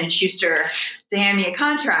Simon and Schuster to hand me a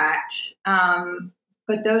contract.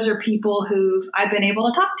 But those are people who I've been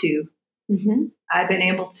able to talk to. Mm-hmm. I've been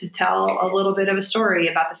able to tell a little bit of a story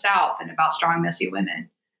about the South and about strong, messy women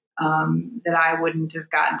that I wouldn't have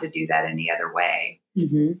gotten to do that any other way.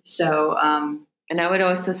 Mm-hmm. So, and I would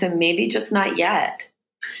also say maybe just not yet.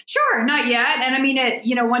 Sure, not yet. And I mean,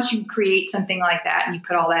 once you create something like that and you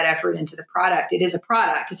put all that effort into the product, it is a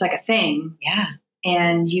product. It's like a thing. Yeah.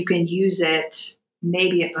 And you can use it.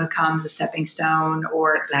 Maybe it becomes a stepping stone,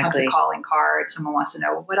 or it becomes a calling card. Someone wants to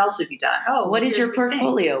know, well, what else have you done? Oh, what is your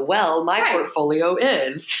portfolio? Thing. Well, my portfolio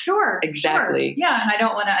is. Sure. Exactly. Sure. Yeah. And I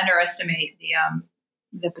don't want to underestimate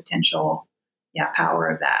the potential power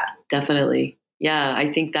of that. Definitely. Yeah,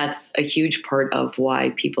 I think that's a huge part of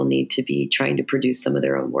why people need to be trying to produce some of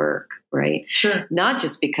their own work, right? Sure. Not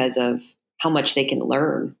just because of how much they can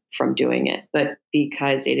learn from doing it, but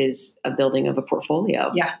because it is a building of a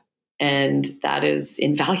portfolio. Yeah. And that is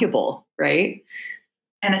invaluable, right?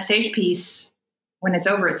 And a stage piece, when it's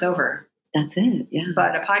over, it's over. That's it, yeah.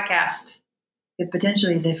 But a podcast could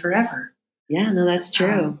potentially live forever. Yeah, no, that's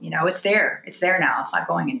true. It's there. It's there now. It's not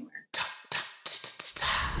going anywhere.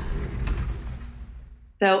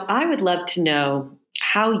 So I would love to know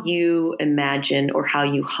how you imagine or how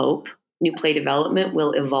you hope new play development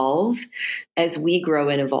will evolve as we grow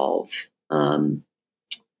and evolve.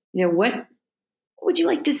 What would you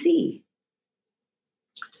like to see?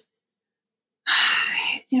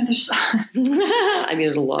 There's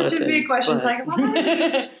there's a lot of things. Big questions but... like,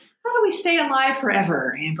 how do we stay alive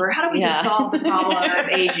forever, Amber? How do we just solve the problem of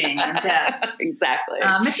aging and death? Exactly.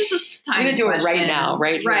 It's just a tiny I'm going to do question. it right now,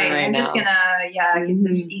 right here, right I'm now. just going to, get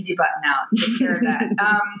this easy button out and take care of that.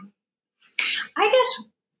 I guess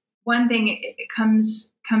one thing it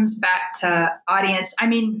comes back to audience. I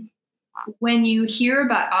mean, when you hear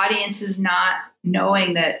about audiences not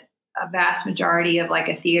knowing that a vast majority of like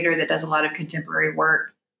a theater that does a lot of contemporary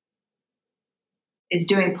work is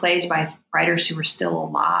doing plays by writers who are still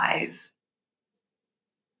alive.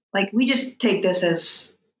 Like, we just take this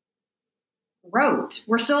as rote.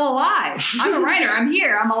 We're still alive. I'm a writer. I'm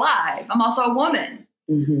here. I'm alive. I'm also a woman.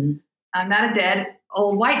 Mm-hmm. I'm not a dead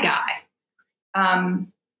old white guy.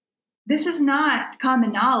 This is not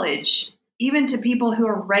common knowledge, even to people who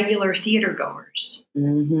are regular theater goers.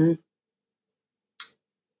 Mm-hmm.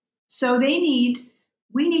 So we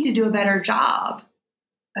need to do a better job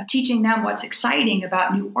of teaching them what's exciting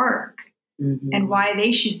about new work and why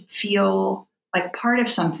they should feel like part of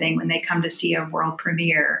something when they come to see a world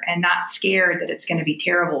premiere and not scared that it's going to be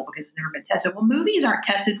terrible because it's never been tested. Well, movies aren't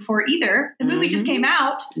tested before either. The movie just came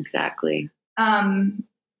out. Exactly. And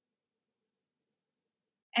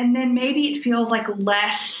then maybe it feels like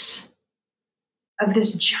less of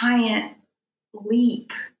this giant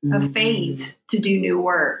leap of faith to do new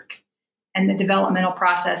work. And the developmental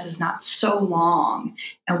process is not so long,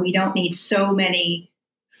 and we don't need so many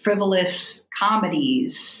frivolous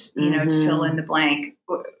comedies, to fill in the blank.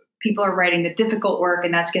 People are writing the difficult work,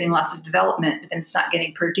 and that's getting lots of development, but then it's not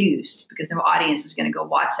getting produced because no audience is going to go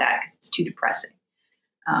watch that because it's too depressing.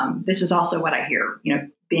 This is also what I hear,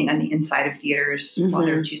 being on the inside of theaters while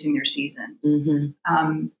they're choosing their seasons.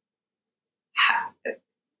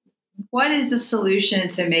 What is the solution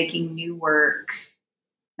to making new work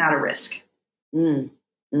not a risk?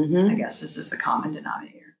 I guess this is the common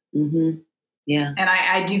denominator. Yeah. And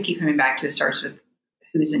I do keep coming back to it starts with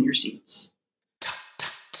who's in your seats.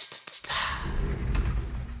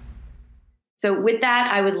 So with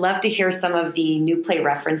that, I would love to hear some of the new play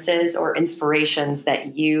references or inspirations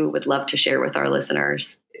that you would love to share with our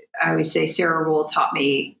listeners. I always say Sarah Rule taught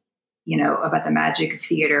me, about the magic of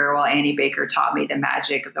theater, while Annie Baker taught me the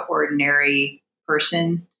magic of the ordinary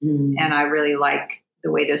person. And I really like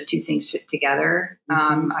the way those two things fit together.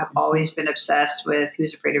 I've always been obsessed with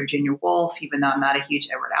Who's Afraid of Virginia Woolf, even though I'm not a huge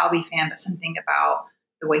Edward Albee fan, but something about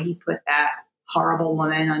the way he put that horrible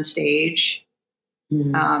woman on stage,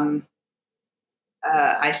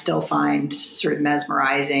 I still find sort of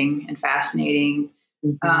mesmerizing and fascinating.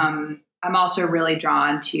 I'm also really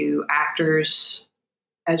drawn to actors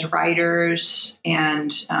as writers.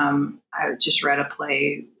 And I just read a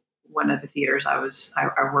play, one of the theaters I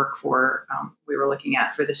work for, we were looking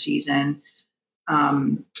at for the season,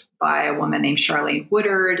 by a woman named Charlene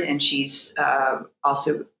Woodard. And she's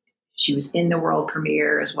she was in the world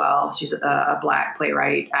premiere as well. She's a Black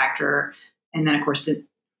playwright, actor. And then, of course,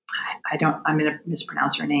 I'm going to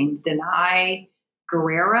mispronounce her name, Denai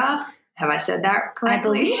Guerrera. Have I said that correctly? I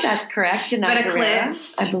believe that's correct. Denai but Guerrera.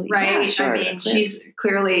 Eclipsed, I believe, right? Yeah, sure, She's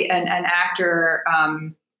clearly an actor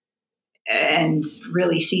and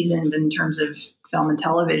really seasoned in terms of film and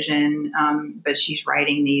television. But she's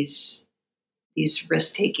writing these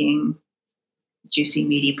risk-taking, juicy,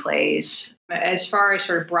 meaty plays. As far as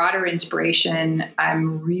sort of broader inspiration,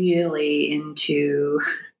 I'm really into...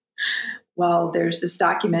 Well, there's this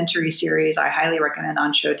documentary series I highly recommend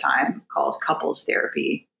on Showtime called Couples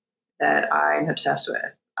Therapy that I'm obsessed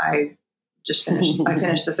with. I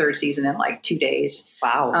finished the third season in like 2 days.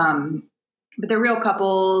 Wow. But they're real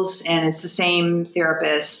couples and it's the same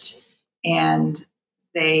therapist and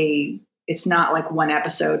it's not like one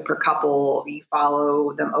episode per couple. You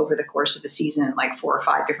follow them over the course of the season, like 4 or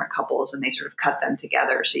 5 different couples, and they sort of cut them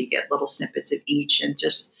together. So you get little snippets of each, and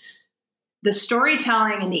just the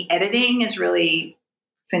storytelling and the editing is really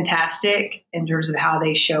fantastic in terms of how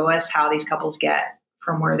they show us how these couples get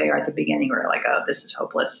from where they are at the beginning, where like, oh, this is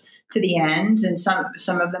hopeless, to the end. And some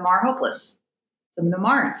of them are hopeless. Some of them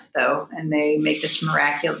aren't, though. And they make this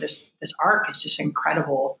miraculous, this arc is just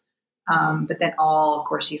incredible. But then of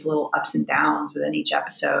course, these little ups and downs within each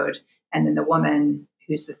episode. And then the woman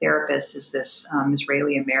who's the therapist is this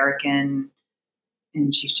Israeli American,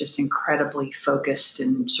 and she's just incredibly focused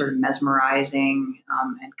and sort of mesmerizing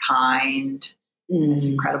and kind. This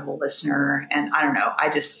incredible listener. And I don't know, I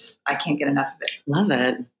can't get enough of it. Love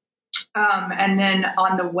it. And then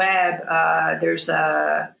on the web, there's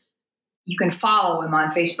you can follow him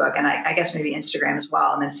on Facebook and I guess maybe Instagram as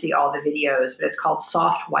well, and then see all the videos. But it's called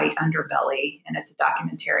Soft White Underbelly, and it's a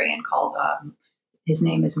documentarian called, his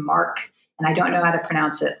name is Mark, and I don't know how to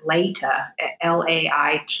pronounce it, Laita,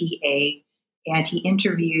 Laita. And he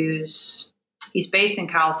interviews, he's based in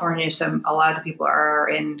California, so a lot of the people are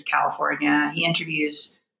in California. He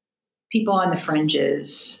interviews people on the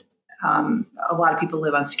fringes. A lot of people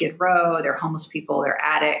live on Skid Row. They're homeless people, they're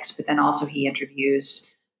addicts, but then also he interviewed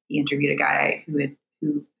a guy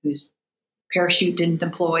whose parachute didn't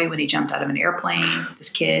deploy when he jumped out of an airplane, this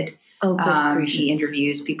kid. He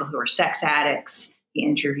interviews people who are sex addicts. He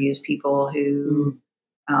interviews people who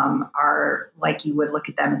are like, you would look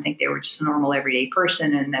at them and think they were just a normal everyday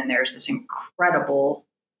person. And then there's this incredible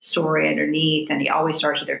story underneath. And he always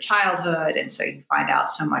starts with their childhood. And so you find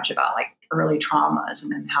out so much about like early traumas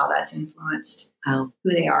and then how that's influenced who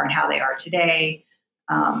they are and how they are today.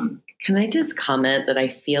 Can I just comment that I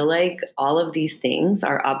feel like all of these things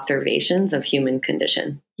are observations of human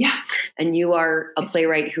condition? Yeah. And you are a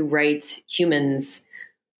playwright who writes humans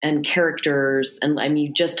and characters. And I mean,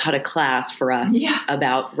 you just taught a class for us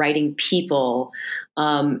about writing people.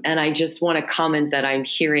 And I just want to comment that I'm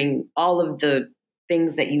hearing all of the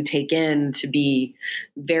things that you take in to be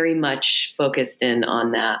very much focused in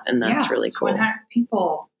on that. And that's really cool.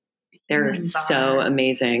 People. They're so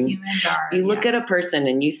amazing. You look at a person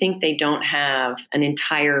and you think they don't have an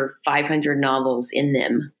entire 500 novels in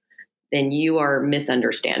them, then you are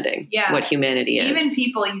misunderstanding what humanity is. Even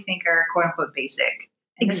people you think are quote unquote basic.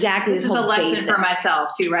 And exactly. This is a lesson for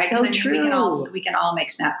myself too, right? So true. We can all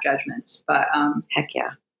make snap judgments, but heck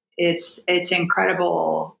yeah, it's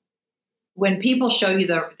incredible when people show you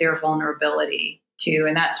their vulnerability too.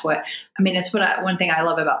 And that's what, I mean, it's one thing I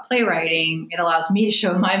love about playwriting. It allows me to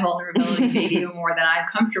show my vulnerability maybe even more than I'm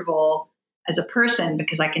comfortable as a person,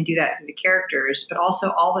 because I can do that through the characters, but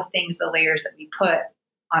also all the things, the layers that we put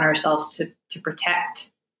on ourselves to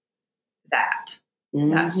protect that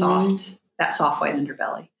soft white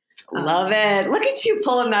underbelly. Love it. Look at you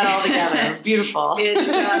pulling that all together. It's beautiful. It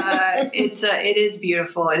is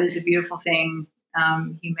beautiful. It is a beautiful thing.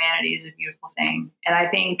 Humanity is a beautiful thing. And I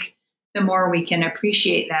think the more we can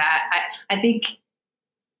appreciate that, I think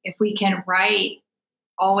if we can write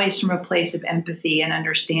always from a place of empathy and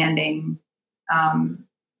understanding,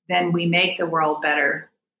 then we make the world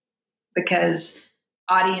better, because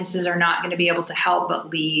audiences are not going to be able to help but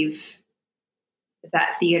leave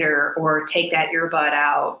that theater or take that earbud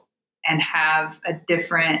out and have a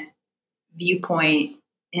different viewpoint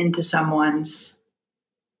into someone's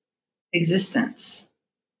existence.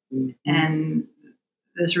 Mm-hmm. And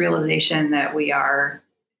this realization that we are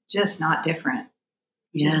just not different.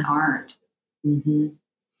 We just aren't. Mm-hmm.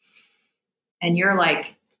 And you're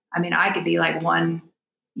like, I mean, I could be like one,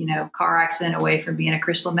 car accident away from being a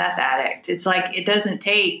crystal meth addict. It's like,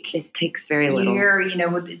 it takes very little. You're,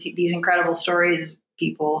 with these incredible stories of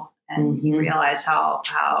people, and you realize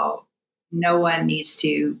how no one needs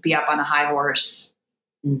to be up on a high horse.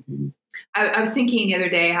 Mm-hmm. I was thinking the other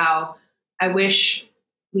day how I wish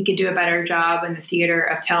we could do a better job in the theater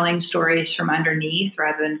of telling stories from underneath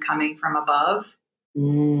rather than coming from above.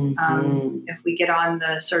 Mm-hmm. If we get on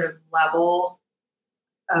the sort of level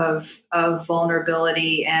of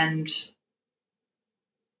vulnerability and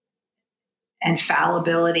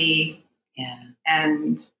fallibility,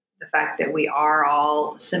 and the fact that we are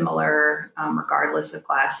all similar, regardless of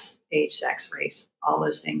class, age, sex, race, all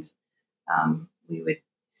those things, we would.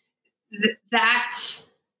 That's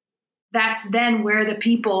then where the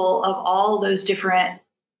people of all those different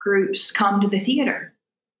groups come to the theater.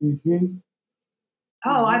 Mm-hmm.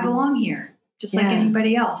 Oh, I belong here, just like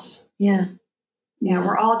anybody else. Yeah.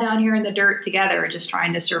 We're all down here in the dirt together, just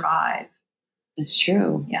trying to survive. It's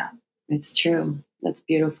true. Yeah. It's true. That's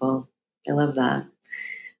beautiful. I love that.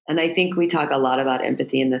 And I think we talk a lot about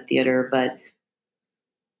empathy in the theater, but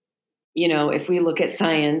if we look at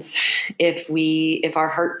science, if our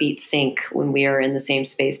heartbeats sync when we are in the same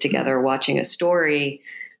space together watching a story,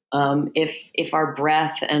 if our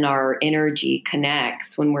breath and our energy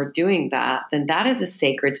connects when we're doing that, then that is a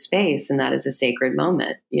sacred space and that is a sacred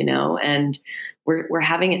moment, and we're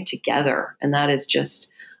having it together. And that is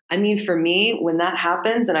just, I mean, for me, when that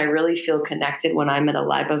happens and I really feel connected when I'm at a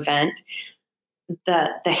live event,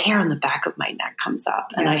 the hair on the back of my neck comes up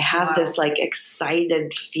and I have this like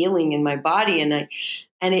excited feeling in my body, and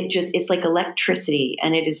it's like electricity,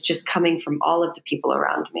 and it is just coming from all of the people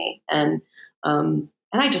around me. And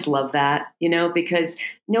I just love that, because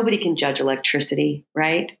nobody can judge electricity,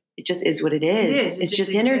 right? It just is what it is. It's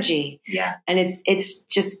just energy. Yeah. And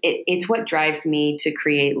it's what drives me to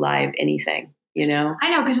create live anything. you know? I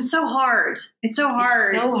know, because it's so hard. It's so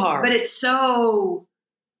hard. It's so hard. But it's so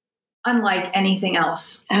unlike anything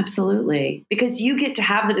else. Absolutely. Because you get to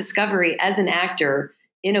have the discovery as an actor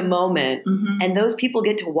in a moment, and those people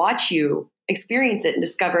get to watch you experience it and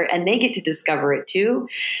discover it, and they get to discover it too.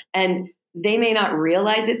 And they may not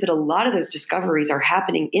realize it, but a lot of those discoveries are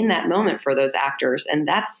happening in that moment for those actors. And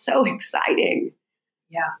that's so exciting.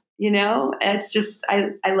 Yeah. You know, it's just,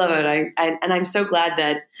 I love it. And I'm so glad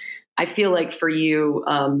that I feel like for you,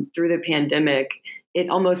 through the pandemic, it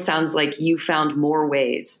almost sounds like you found more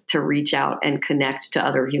ways to reach out and connect to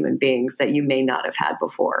other human beings that you may not have had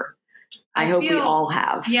before. I hope we all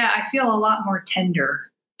have. Yeah, I feel a lot more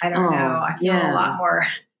tender. I don't know. I feel a lot more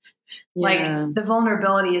like the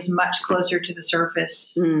vulnerability is much closer to the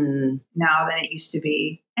surface now than it used to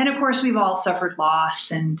be. And of course, we've all suffered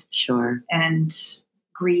loss and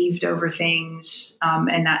grieved over things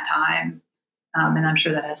in that time. And I'm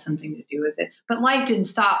sure that has something to do with it. But life didn't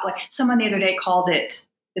stop. Like someone the other day called it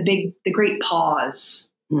the great pause,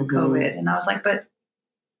 COVID. And I was like, but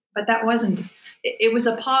that wasn't, it was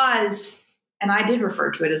a pause. And I did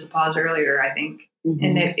refer to it as a pause earlier, I think.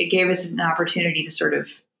 And it gave us an opportunity to sort of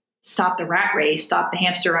stop the rat race, stop the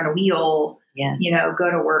hamster on a wheel, you know,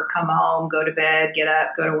 go to work, come home, go to bed, get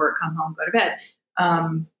up, go to work, come home, go to bed.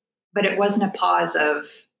 But it wasn't a pause of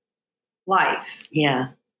life. Yeah.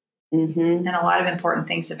 And a lot of important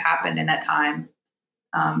things have happened in that time.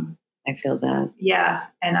 I feel that. Yeah.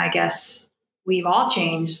 And I guess we've all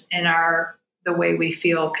changed in the way we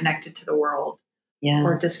feel connected to the world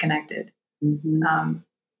or disconnected,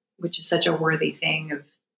 which is such a worthy thing of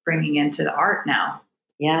bringing into the art now.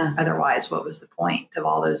 Yeah. Otherwise, what was the point of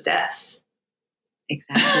all those deaths?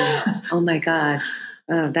 Exactly. Oh my God.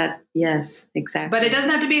 Oh, yes, exactly. But it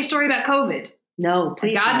doesn't have to be a story about COVID. No,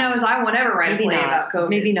 please. God knows I won't ever write a play about COVID.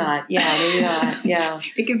 Maybe not. Yeah, maybe not. Yeah.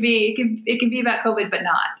 It can be about COVID, but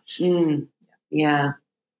not. Yeah.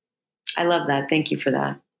 I love that. Thank you for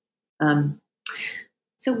that.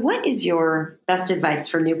 So what is your best advice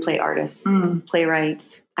for new play artists,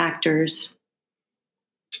 playwrights, actors?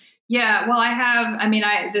 Yeah, well,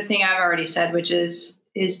 the thing I've already said, which is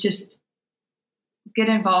just get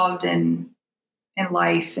involved in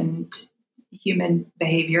life and human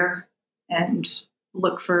behavior and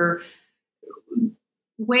look for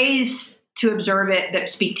ways to observe it that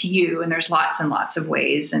speak to you. And there's lots and lots of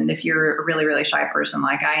ways. And if you're a really, really shy person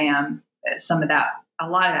like I am, a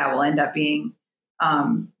lot of that will end up being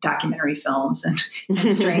documentary films and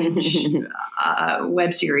strange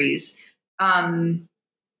web series. The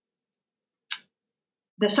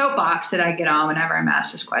soapbox that I get on whenever I'm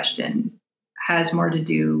asked this question has more to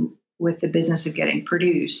do with the business of getting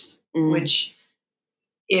produced, which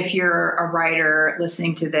if you're a writer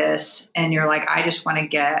listening to this and you're like, I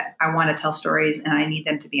want to tell stories and I need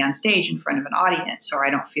them to be on stage in front of an audience or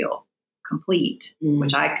I don't feel complete,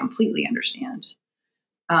 which I completely understand.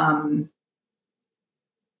 How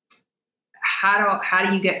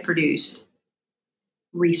do you get produced?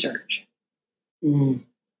 Research. It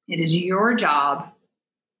is your job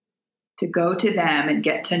to go to them and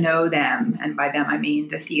get to know them. And by them, I mean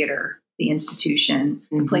the theater, the institution,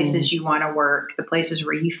 the places you want to work, the places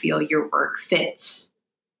where you feel your work fits,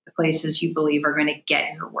 the places you believe are going to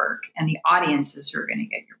get your work, and the audiences who are going to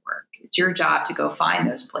get your work. It's your job to go find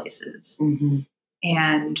those places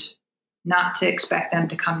and not to expect them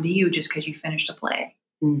to come to you just because you finished a play.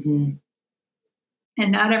 And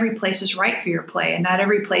not every place is right for your play, and not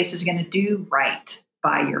every place is going to do right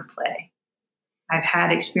by your play. I've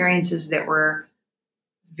had experiences that were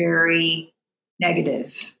very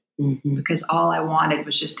negative because all I wanted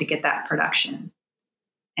was just to get that production.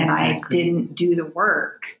 And I didn't do the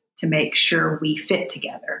work to make sure we fit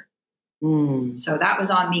together. So that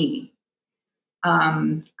was on me.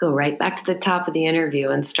 Go right back to the top of the interview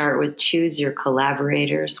and start with choose your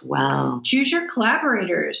collaborators well. Choose your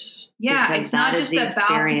collaborators. Yeah, because it's not just about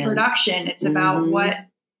the production. It's about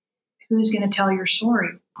who's going to tell your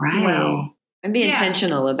story. Right. Well. And be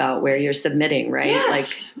intentional about where you're submitting, right?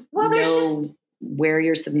 Yes. Like, know where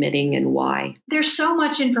you're submitting and why. There's so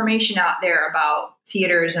much information out there about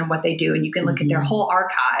theaters and what they do. And you can look at their whole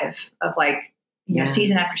archive of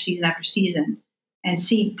season after season after season and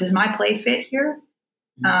see, does my play fit here?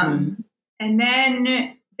 And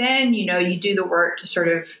then, you do the work to sort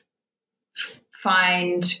of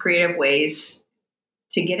find creative ways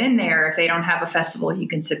to get in there. If they don't have a festival you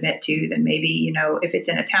can submit to, then maybe, if it's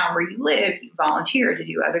in a town where you live, you volunteer to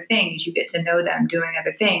do other things. You get to know them doing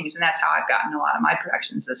other things. And that's how I've gotten a lot of my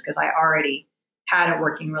productions, is because I already had a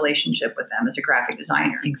working relationship with them as a graphic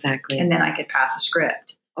designer. Exactly. And then I could pass a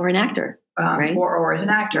script. Or an actor, right? Or as an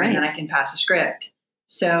actor, right. And then I can pass a script.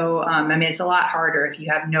 So, I mean, it's a lot harder if you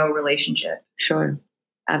have no relationship. Sure.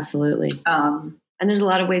 Absolutely. And there's a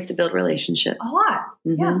lot of ways to build relationships. A lot.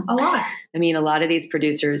 Mm-hmm. Yeah, a lot. I mean, a lot of these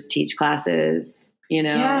producers teach classes,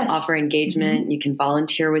 offer engagement. Mm-hmm. You can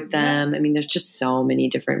volunteer with them. I mean, there's just so many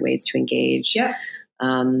different ways to engage. Yeah.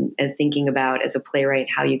 And thinking about, as a playwright,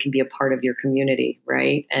 how you can be a part of your community,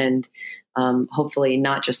 right? And hopefully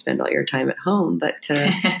not just spend all your time at home, but to,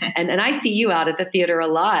 and I see you out at the theater a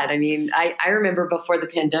lot. I mean, I remember before the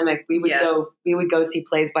pandemic, we would go see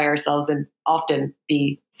plays by ourselves and often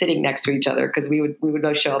be sitting next to each other because we would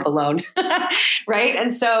both show up alone. Right.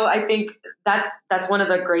 And so I think that's one of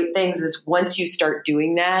the great things is once you start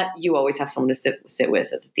doing that, you always have someone to sit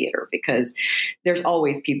with at the theater because there's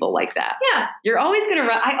always people like that. Yeah. You're always going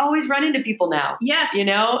to I always run into people now. Yes.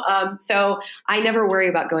 So I never worry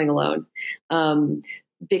about going alone.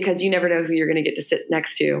 Because you never know who you're going to get to sit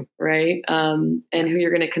next to. Right. And who you're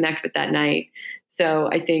going to connect with that night. So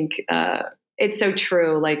I think, it's so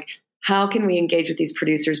true. Like, how can we engage with these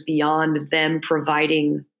producers beyond them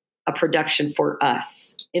providing a production for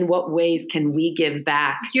us? In what ways can we give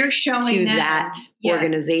back You're showing to them, that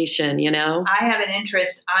organization, I have an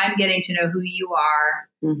interest. I'm getting to know who you are.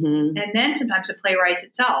 Mm-hmm. And then sometimes the playwright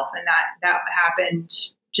itself. And that happened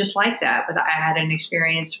just like that. But I had an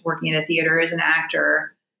experience working in a theater as an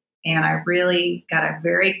actor. And I really got a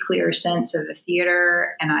very clear sense of the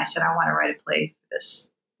theater. And I said, I want to write a play for this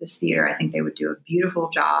theater. I think they would do a beautiful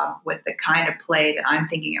job with the kind of play that I'm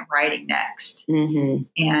thinking of writing next. Mm-hmm.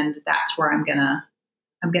 And that's where I'm gonna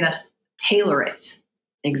tailor it.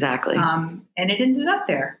 Exactly. And it ended up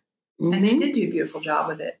there. Mm-hmm. And they did do a beautiful job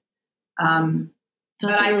with it. That's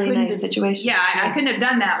a really nice situation. Yeah, I couldn't have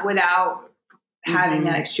done that without having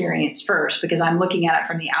that experience first because I'm looking at it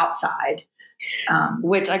from the outside.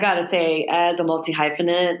 Which I got to say, as a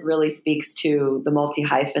multi-hyphenate, really speaks to the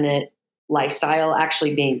multi-hyphenate lifestyle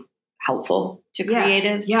actually being helpful to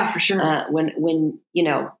creatives. Yeah, for sure. When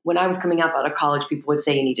I was coming up out of college, people would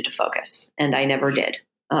say you needed to focus, and I never did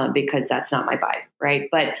because that's not my vibe, right?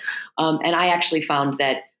 But and I actually found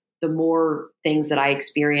that the more things that I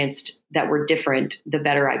experienced that were different, the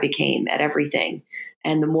better I became at everything,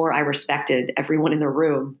 and the more I respected everyone in the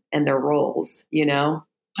room and their roles.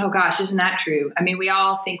 Oh gosh, isn't that true? I mean, we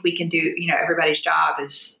all think we can do. Everybody's job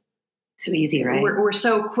is. So easy, right? We're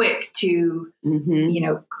so quick to,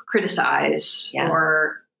 criticize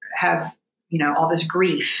or have, all this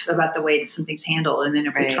grief about the way that something's handled. And then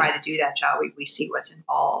if we try to do that job, we see what's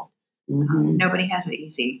involved. Mm-hmm. Nobody has it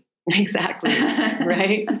easy. Exactly.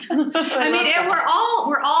 Right. And we're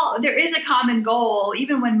all, there is a common goal,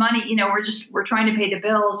 even when money, we're trying to pay the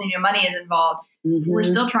bills and money is involved. Mm-hmm. We're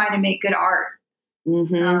still trying to make good art.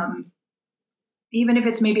 Mm-hmm. Even if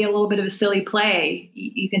it's maybe a little bit of a silly play,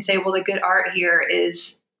 you can say, well, the good art here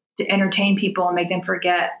is to entertain people and make them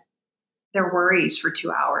forget their worries for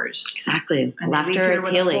 2 hours. Exactly. And laughter is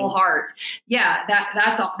healing. A full heart. Yeah,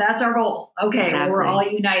 that's our goal. Okay, exactly. Well, we're all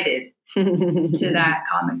united to that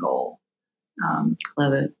common goal.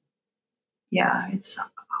 Love it. Yeah, it's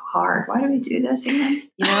hard. Why do we do this again?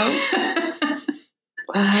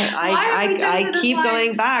 I keep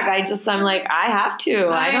going back. I'm like, I have to.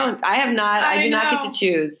 I do not get to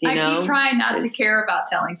choose. I keep trying not to care about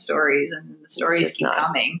telling stories, and the stories keep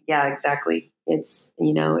coming. Yeah, exactly. It's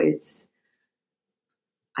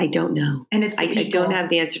I don't know. And I don't have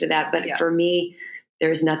the answer to that. But for me,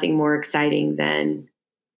 there's nothing more exciting than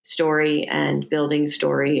story and building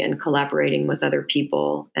story and collaborating with other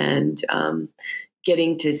people and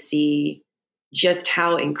getting to see just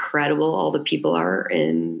how incredible all the people are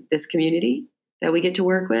in this community that we get to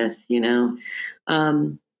work with,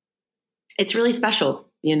 it's really special,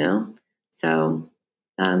 So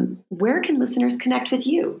where can listeners connect with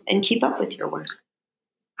you and keep up with your work?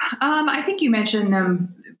 I think you mentioned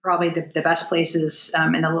them, probably the best places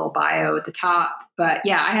in the little bio at the top. But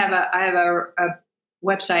yeah, I have a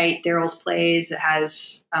website, Daryl's Plays. It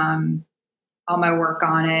has all my work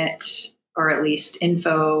on it, or at least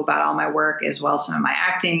info about all my work, as well as some of my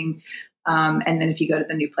acting. And then if you go to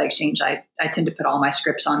the New Play Exchange, I tend to put all my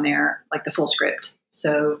scripts on there, like the full script.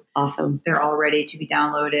 So awesome. They're all ready to be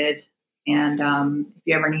downloaded. And if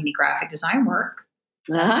you ever need any graphic design work,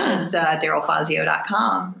 it's just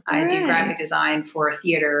DarylFazio.com. I do graphic design for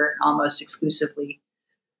theater almost exclusively.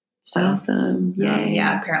 So, awesome. Yay.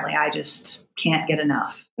 Apparently I just can't get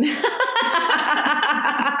enough.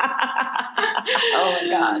 Oh my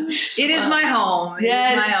God. It is my home.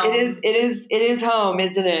 It is home,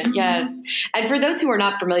 isn't it? Mm-hmm. Yes. And for those who are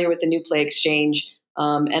not familiar with the New Play Exchange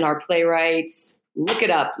and our playwrights, look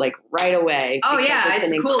it up like right away. Oh yeah. It's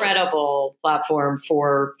an incredible platform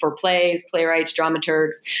for plays, playwrights,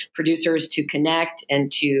 dramaturgs, producers to connect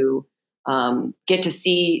and to get to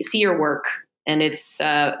see your work. And it's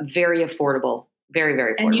very affordable. Very,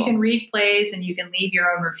 very affordable. And you can read plays and you can leave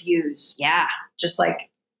your own reviews. Yeah. Just like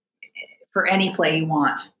for any play you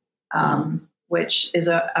want, which is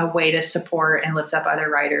a way to support and lift up other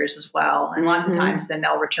writers as well. And lots of times then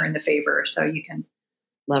they'll return the favor. So you can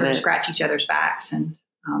sort of scratch each other's backs and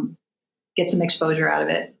get some exposure out of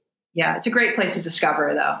it. Yeah, it's a great place to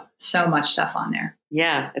discover, though. So much stuff on there.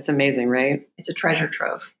 Yeah, it's amazing, right? It's a treasure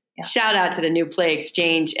trove. Yeah. Shout out to the New Play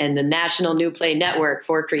Exchange and the National New Play Network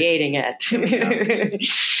for creating it.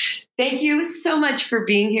 Thank you so much for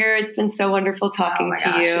being here. It's been so wonderful talking to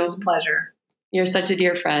you. It was a pleasure. You're such a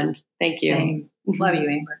dear friend. Thank you. Same. Love you,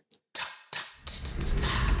 Amber.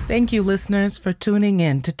 Thank you, listeners, for tuning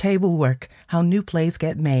in to Table Work, How New Plays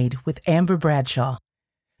Get Made with Amber Bradshaw.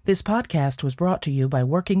 This podcast was brought to you by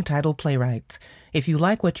Working Title Playwrights. If you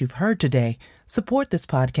like what you've heard today, support this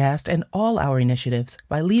podcast and all our initiatives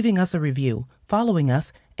by leaving us a review, following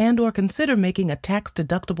us, and/or consider making a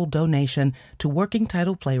tax-deductible donation to Working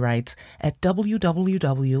Title Playwrights at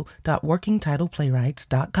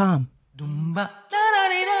www.workingtitleplaywrights.com.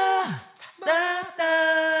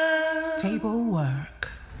 Table Work.